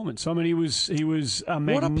performance. I mean, he was a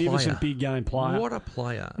magnificent big game player. What a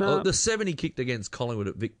player. No. The 7 he kicked against Collingwood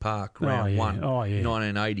at Vic Park, round 1,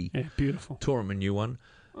 1980. Yeah, beautiful. Tore him a new one.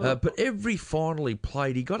 But every final he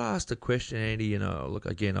played, he got asked a question, Andy, look,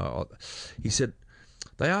 again, he said,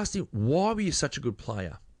 they asked him, why were you such a good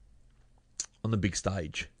player on the big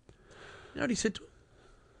stage? You know what he said to him?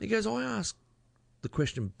 He goes, I asked the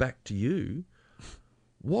question back to you,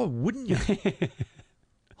 why wouldn't you?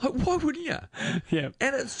 Like, why wouldn't you? Yeah.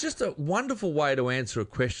 And it's just a wonderful way to answer a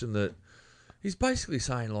question that he's basically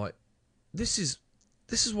saying, like, this is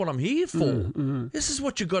what I'm here for. This is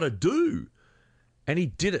what you got to do. And he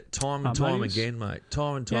did it time and time again, mate.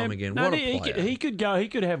 Time and time again. What a player. He could go. He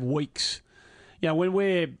could have weeks. You know, when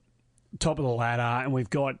we're top of the ladder and we've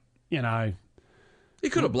got, he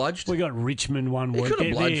could have bludged. We got Richmond one week.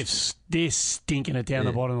 They're stinking it down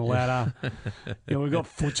the bottom of the ladder. We've got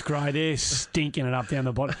Footscray. They're stinking it up down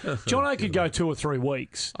the bottom. Jono could go 2 or 3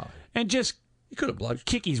 weeks and just he could have bludged.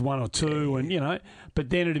 Kick his 1 or 2 and, but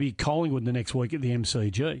then it'd be Collingwood the next week at the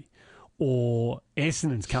MCG. Or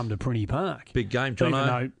Essendon's come to Prinny Park. Big game, Jono. Even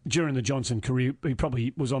though during the Johnson career, he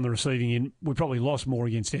probably was on the receiving end. We probably lost more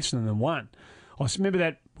against Essendon than won. I remember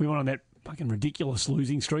that we went on that fucking ridiculous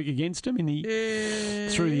losing streak against them through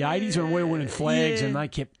the 80s when we were winning flags and they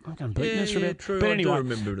kept fucking beating us for about. True. But anyway,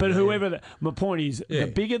 whoever. My point is, the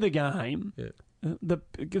bigger the game, the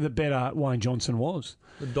better Wayne Johnson was.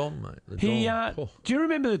 The Don, mate. Do you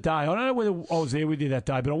remember the day? I don't know whether I was there with you that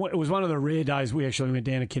day, but it was one of the rare days we actually went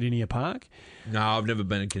down to Kadinia Park. No, I've never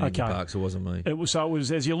been to Kadinia Park, so it wasn't me. It was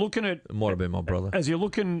as you're looking at. It might have been my brother. As you're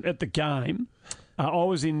looking at the game, I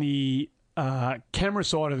was in the camera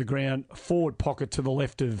side of the ground, forward pocket to the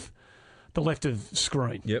left of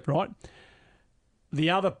screen. Yep. Right.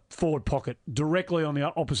 The other forward pocket directly on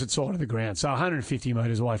the opposite side of the ground, so 150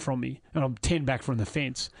 metres away from me, and I'm 10 back from the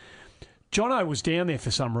fence. Jono was down there for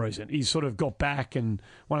some reason. He sort of got back, and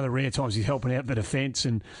one of the rare times he's helping out the defence,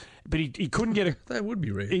 but he couldn't get a. That would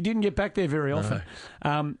be rare. He didn't get back there very often.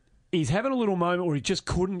 No. He's having a little moment where he just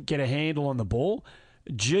couldn't get a handle on the ball.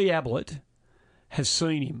 G. Ablett has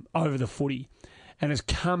seen him over the footy and has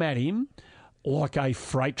come at him like a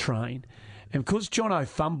freight train, and because Jono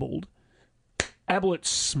fumbled, Ablett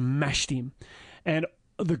smashed him, and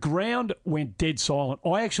the ground went dead silent.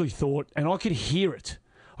 I actually thought, and I could hear it.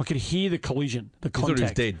 I could hear the collision, the contact. You thought he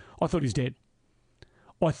was dead? I thought he was dead.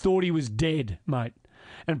 I thought he was dead, mate.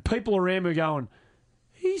 And people around me were going,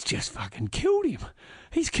 he's just fucking killed him.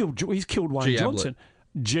 He's killed Wayne Johnson.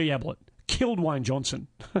 G. Ablett killed Wayne Johnson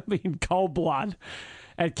in cold blood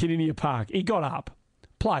at Kadinia Park. He got up,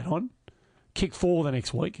 played on, kicked 4 the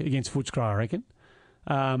next week against Footscray, I reckon.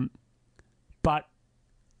 But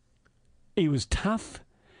he was tough.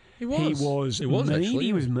 He was. He He was was, mean. actually.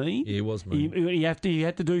 He was mean. Yeah, he was mean. He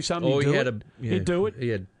had to do something. Oh, He'd he do had it. a. Yeah, He'd do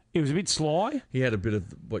it. He was a bit sly. He had a bit of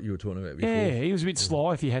what you were talking about before. Yeah, he was a bit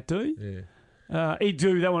sly if he had to. Yeah. He'd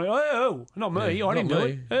do that one. Oh, not me. Yeah, I didn't not do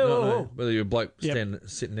me. it. No. Whether you're a bloke Yep.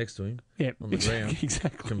 sitting next to him Yep. on the ground,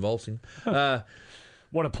 Exactly. convulsing.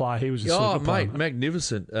 What a player. He was a Oh, super player. mate,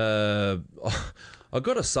 magnificent. I've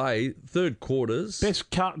got to say, third quarters.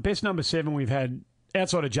 Best number 7 we've had,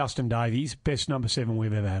 outside of Justin Davies, best number 7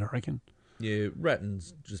 we've ever had, I reckon. Yeah,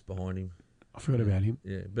 Ratton's just behind him. I forgot about him.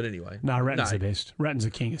 Yeah, but anyway. No, Ratton's the best. Ratton's the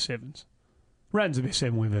king of 7s. Ratton's the best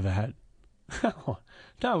 7 we've ever had.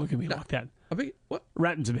 Don't look at me like that. I think, what?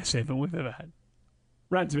 Ratton's the best 7 we've ever had.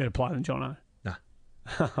 Ratton's a better player than Jono. Nah.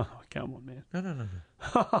 Come on, man. No.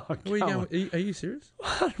 Where Where you going? Are you serious?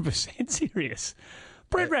 100% serious.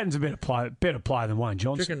 Brett Ratton's a better player than Wayne Do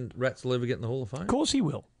you Johnson. reckon Rats will ever get in the Hall of Fame? Of course he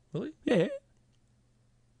will. Will he? Yeah.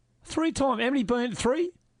 3 times. How many burnt?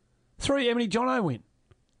 3? 3. How many Jono win?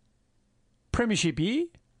 Premiership year?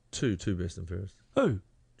 2 best and fairest. Who?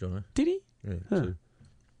 Jono. Did he? Yeah, Huh. 2.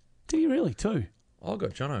 Did he really? 2. I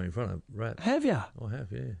got Jono in front of Rats. Have you? I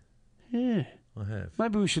have, yeah. Yeah. I have.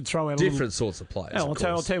 Maybe we should throw out Different sorts of players. I'll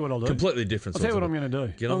tell you what I'll do. Completely different I'll sorts tell you what of I'm going to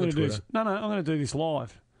do. Get on I'm the gonna do Twitter. this. No, I'm going to do this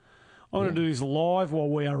live. I'm going to do this live while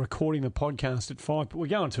we are recording the podcast at 5. But we're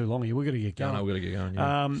going too long here. We've got to get going. No, we've got to get going.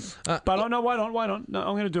 Yeah. But no, wait on. No,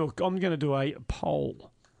 I'm going to do a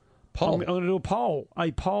poll. Poll. I'm going to do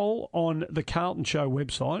a poll on the Carlton Show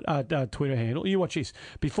website, Twitter handle. You watch this.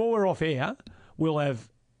 Before we're off air, we'll have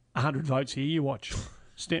 100 votes here. You watch.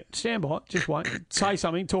 Stand by. Just wait. Say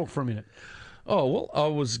something. Talk for a minute. Oh, well, I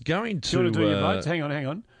was going to... Do you want to do your votes? Hang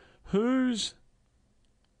on. Who's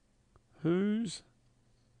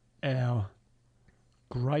our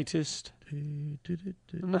greatest...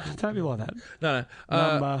 No, don't be like that. No.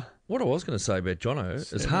 Number... What I was going to say about Jono is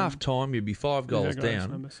 7. half-time, you'd be 5 goals Who's our greatest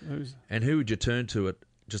down, numbers? Who's... and who would you turn to it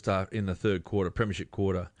just in the third quarter, premiership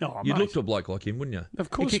quarter? Oh, You'd mate. look to a bloke like him, wouldn't you? Of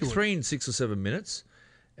course He you kicked would. 3 in 6 or 7 minutes,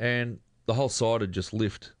 and the whole side would just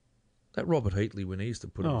lift. That Robert Heatley, when he used to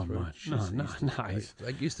put him through. Mate. jeez, No.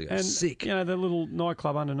 They used to go And, sick. you know, the little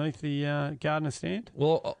nightclub underneath the Gardner stand?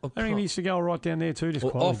 Well, I think he used to go right down there too. Just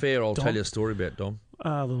quietly. off air, I'll Dom. tell you a story about Dom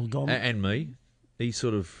Little Dom. and me. He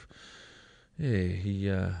sort of, he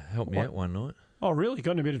helped me out one night. Oh, really?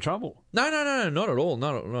 Got in a bit of trouble? No, not at all.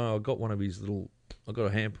 No, I got one of his little. I got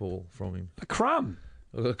a handball from him. A crumb?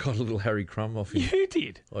 I got a little Harry Crumb off him. You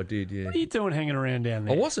did? I did, yeah. What are you doing hanging around down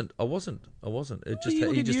there? I wasn't. It just you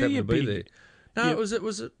look he at just you, happened you to be big- there. No, you- it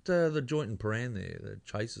was at the Joint and Paran there, the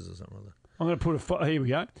Chasers or something like that. I'm going to put here we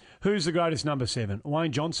go. Who's the greatest number 7?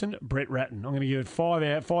 Wayne Johnson, Brett Ratton. I'm going to give it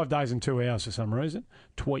 5 days and 2 hours for some reason.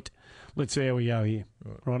 Tweet. Let's see how we go here.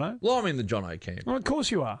 Righto? Well, I'm in the John O camp. Well, of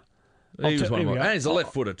course you are. He was one of here we my, go. and he's a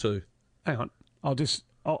left footer too. Hang on.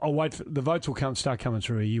 I'll wait for the votes will start coming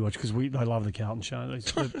through here. You watch because they love the Carlton show.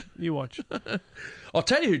 You watch. I'll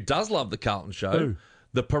tell you who does love the Carlton show. Who?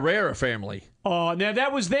 The Pereira family. Oh, now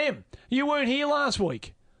that was them. You weren't here last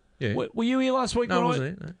week. Yeah. Were you here last week? No, I when wasn't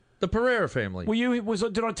it? No. The Pereira family. Were you?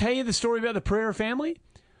 Did I tell you the story about the Pereira family?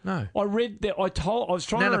 No. I read that. I was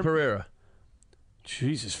trying Nana to. Pereira.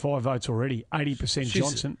 Jesus, 5 votes already. 80%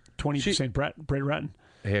 Johnson, 20% Brett Ratton.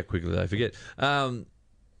 How quickly they forget.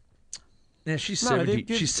 Now she's 70.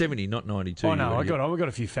 She's 70, not 92. Oh no, I got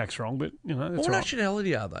a few facts wrong, but you know that's What right.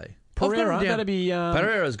 nationality are they? Pereira, I've got them down. that'd be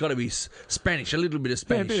Pereira's got to be Spanish, a little bit of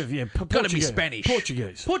Spanish. a bit of got to be Spanish.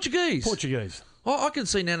 Portuguese. Portuguese. I can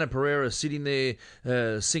see Nana Pereira sitting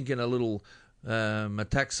there, sinking a little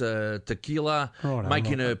Metaxa tequila, Right,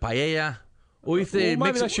 making a paella. Or if Well, they're maybe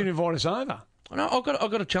Mexican, they should invite us over. no, I've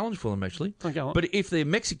got a challenge for them actually. Okay, on. But if they're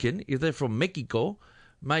Mexican, if they're from Mexico,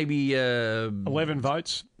 maybe 11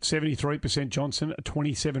 votes, 73% Johnson,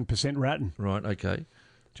 27% Ratton. right. Okay. Do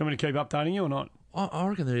you want me to keep updating you or not? I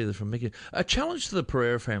reckon they're either from Mexico. A challenge to the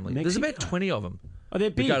Pereira family. There's about Mexico. 20 of them. Oh, they're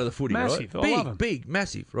We big. go to the footy, massive. right? I love 'em. Big,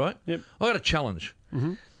 massive, right? Yep. I got a challenge.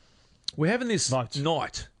 Mm-hmm. We're having this Votes.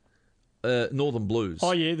 night, Northern Blues.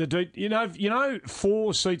 Oh yeah, the dude. You know,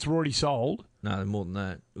 4 seats were already sold. No, more than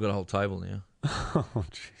that. We've got a whole table now. Oh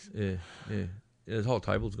jeez, Yeah. The whole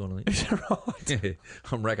table's gone, I think. is that right? Yeah,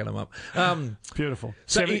 I'm racking them up. Beautiful.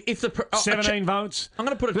 So if the 17 votes. I'm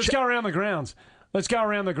going to put a Let's go around the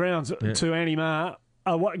grounds. To Andy Marr.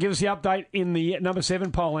 Give us the update in the number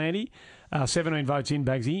 7 poll, Andy. 17 votes in,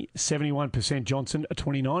 Bagsy. 71% Johnson,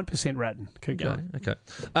 29% Ratton. Keep going. Okay.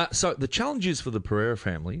 So the challenge is for the Pereira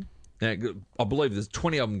family. Now, I believe there's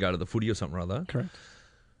 20 of them go to the footy or something or other. Correct.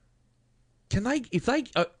 Can they, if they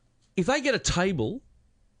get a table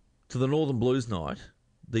to the Northern Blues night,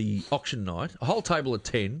 the auction night, a whole table of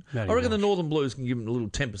 10, Matty I reckon Walsh. the Northern Blues can give them a little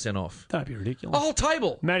 10% off. That'd be ridiculous. A whole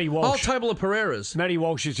table. Matty A Walsh. whole table of Pereiras. Matty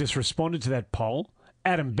Walsh has just responded to that poll.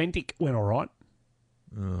 Adam Bentic went all right.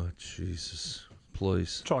 Oh, Jesus.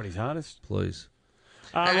 Please. Tried his hardest. Please.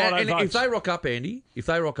 Righto, And votes. if they rock up, Andy,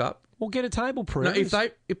 We'll get a table, no,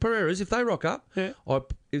 Pereiras. if Pereiras, if they rock up, Yeah.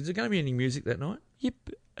 is there going to be any music that night? Yep.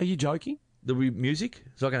 Are you joking? There'll be music,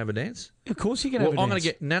 so I can have a dance. Of course you can Well, have a I'm going dance. to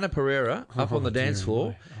get Nana Pereira up on the dear dance floor,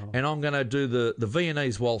 me. Oh. and I'm going to do the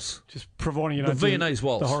Viennese waltz. Just providing you The don't do Viennese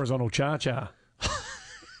waltz. the horizontal cha-cha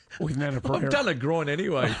with Nana Pereira. I've done a groin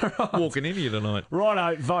anyway, walking in here tonight.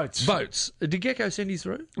 Righto, votes. Votes. Did Gecko send his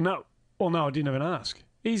through? No. Well, no, I didn't even ask.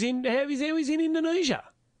 He's in Indonesia.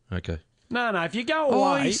 Okay. No, if you go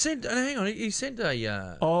Oh, away... he sent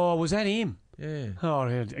a... Oh, was that him? yeah. Oh,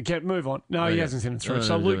 yeah. Okay, move on. No, he yeah. hasn't sent it through. No,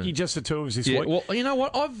 So, no, Luke, no. you just the two of us this Yeah, week. well, you know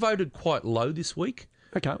what? I've voted quite low this week.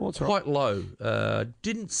 Okay, well, it's all right. Quite low.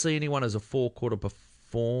 Didn't see anyone as a four-quarter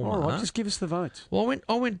performer. All right, just give us the votes. Well,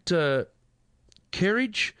 I went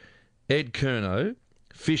Kerridge, Ed Curnow,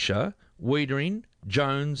 Fisher, Wiedering,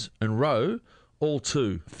 Jones and Rowe, all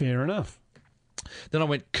 2. Fair enough. Then I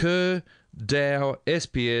went Kerr, Dow,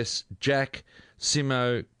 SPS, Jack,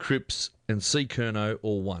 Simo, Cripps and C. Curnow,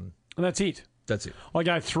 all 1. And that's it. That's it. I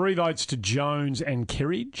gave 3 votes to Jones and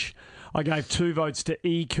Kerridge. I gave 2 votes to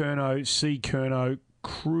E. Curnow, C. Curnow,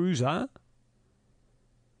 Cruiser,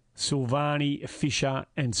 Silvani, Fisher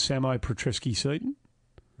and Samo Petrescu-Seaton.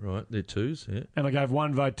 Right, they're 2s, yeah. And I gave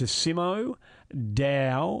 1 vote to Simo,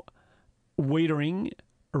 Dow, Wiedering,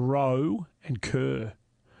 Rowe and Kerr.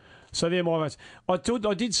 So they're my votes. I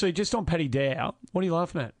did see, just on Paddy Dow, what are you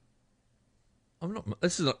laughing at? I'm not.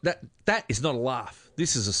 This is not that is not a laugh.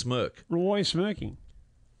 This is a smirk. Why are you smirking?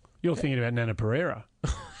 You're thinking about Nana Pereira.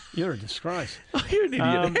 You're a disgrace. Oh, you're an idiot.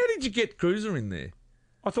 How did you get Cruiser in there?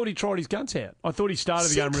 I thought he tried his guns out. I thought he started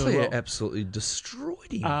the game really Sinclair well. absolutely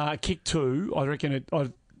destroyed him. Kick 2, I reckon it...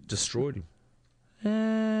 Destroyed him.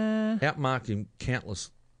 Uh, Outmarked him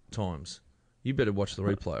countless times. You better watch the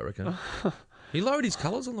replay, I reckon. He lowered his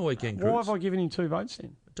colours on the weekend, Cripps. why have I given him 2 votes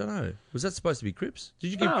then? I don't know. Was that supposed to be Cripps?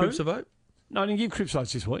 Did you give No. Cripps a vote? No, I didn't give Cripps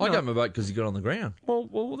votes this week. I No. gave him a vote because he got on the ground.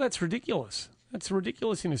 Well, that's ridiculous. That's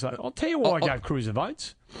ridiculous in this. I'll tell you why I gave Cruiser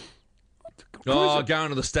votes. Oh, going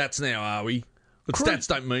to the stats now, are we? But Cru- stats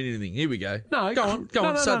don't mean anything. Here we go. No, Go on,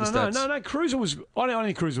 say the stats. No, Cruiser was... I don't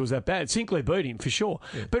think Cruiser was that bad. Sinclair beat him, for sure.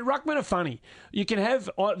 Yeah. But Ruckman are funny. You can have...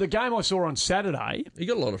 the game I saw on Saturday... He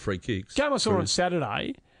got a lot of free kicks. Game I saw on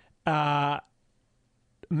Saturday,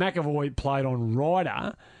 McAvoy played on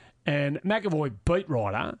Ryder, and McAvoy beat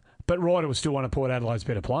Ryder, but Ryder was still one of Port Adelaide's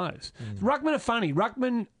better players. Ruckman are funny.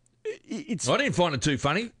 Ruckman... It's... I didn't find it too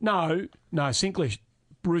funny. No, Sinclair...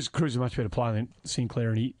 Bruce Cruz is a much better player than Sinclair,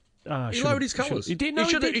 and he lowered his colours. He did. No,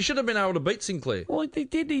 he should have been able to beat Sinclair. Well, he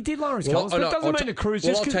did lower his colours. But it doesn't mean the Cruz.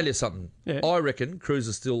 Well, I'll tell you something. Yeah. I reckon Cruz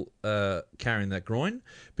is still carrying that groin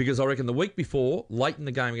because I reckon the week before, late in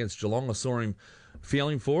the game against Geelong, I saw him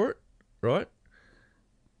feeling for it. Right?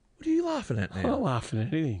 What are you laughing at I'm now? not laughing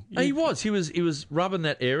at anything. He was rubbing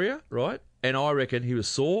that area, right? And I reckon he was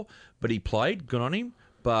sore, but he played. Good on him.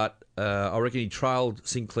 But I reckon he trailed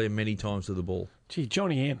Sinclair many times to the ball. Gee,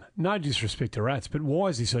 Johnny M. No disrespect to Rats, but why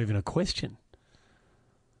is this even a question?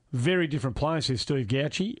 Very different players. Says Steve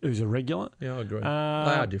Gauci, who's a regular. Yeah, I agree. They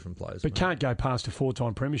are different players. But mate. can't go past a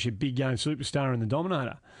 4-time premiership, big game superstar in the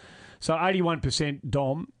Dominator. So 81%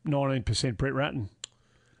 Dom, 19% Brett Ratton.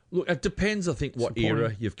 Look, it depends, I think, what Supporting.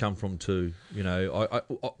 era you've come from too. You know,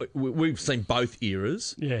 we've seen both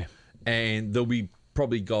eras, Yeah. and there'll be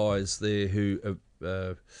probably guys there who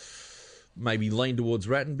maybe lean towards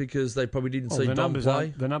Ratton because they probably didn't see Dom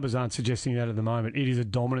play. The numbers aren't suggesting that at the moment. It is a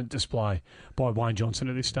dominant display by Wayne Johnson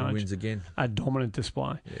at this He stage. wins again. A dominant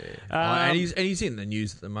display. Yeah. And he's in the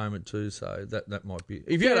news at the moment too, so that might be.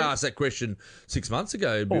 If you had asked that question 6 months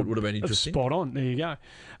ago, it would have been It's interesting. spot on. There you go.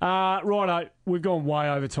 Righto, we've gone way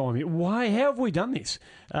over time here. How have we done this?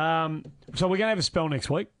 So we're going to have a spell next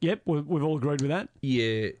week. Yep, we've all agreed with that.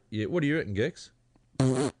 Yeah. What do you reckon, Gex?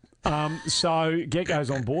 So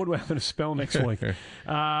Gecko's on board. We're having a spell next week.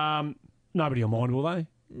 Nobody will mind, will they?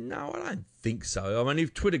 No, I don't think so. I mean,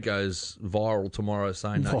 if Twitter goes viral tomorrow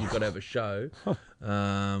saying, no, you've got to have a show,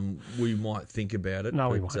 we might think about it. No,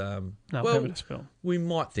 we but, won't. No, we're well, having a spell. we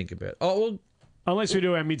might think about it. Oh, well, Unless we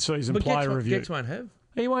do our mid-season but player review. Gex won't have.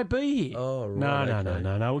 He won't be here. Oh, right.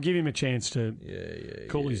 No. We'll give him a chance to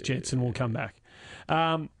call his jets and we'll come back.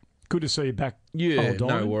 Good to see you back. Yeah, old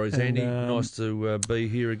Diamond. no worries, And, Andy. Nice to be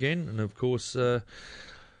here again. And, of course,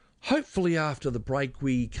 hopefully after the break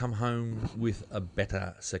we come home with a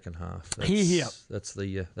better second half. Here. That's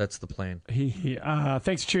the plan. Here.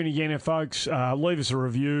 Thanks for tuning in, folks. Leave us a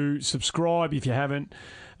review. Subscribe if you haven't.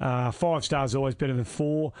 5 stars always better than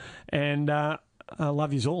 4. And I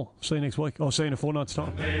love yous all. See you next week. I'll see you in a fortnight's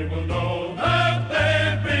time. They will know that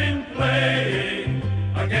they've been playing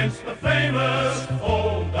against the famous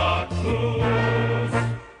old dark blues.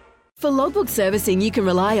 For logbook servicing you can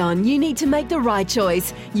rely on, you need to make the right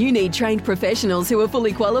choice. You need trained professionals who are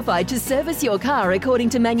fully qualified to service your car according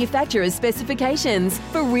to manufacturer's specifications.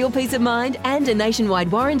 For real peace of mind and a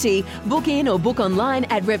nationwide warranty, book in or book online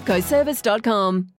at repcoservice.com.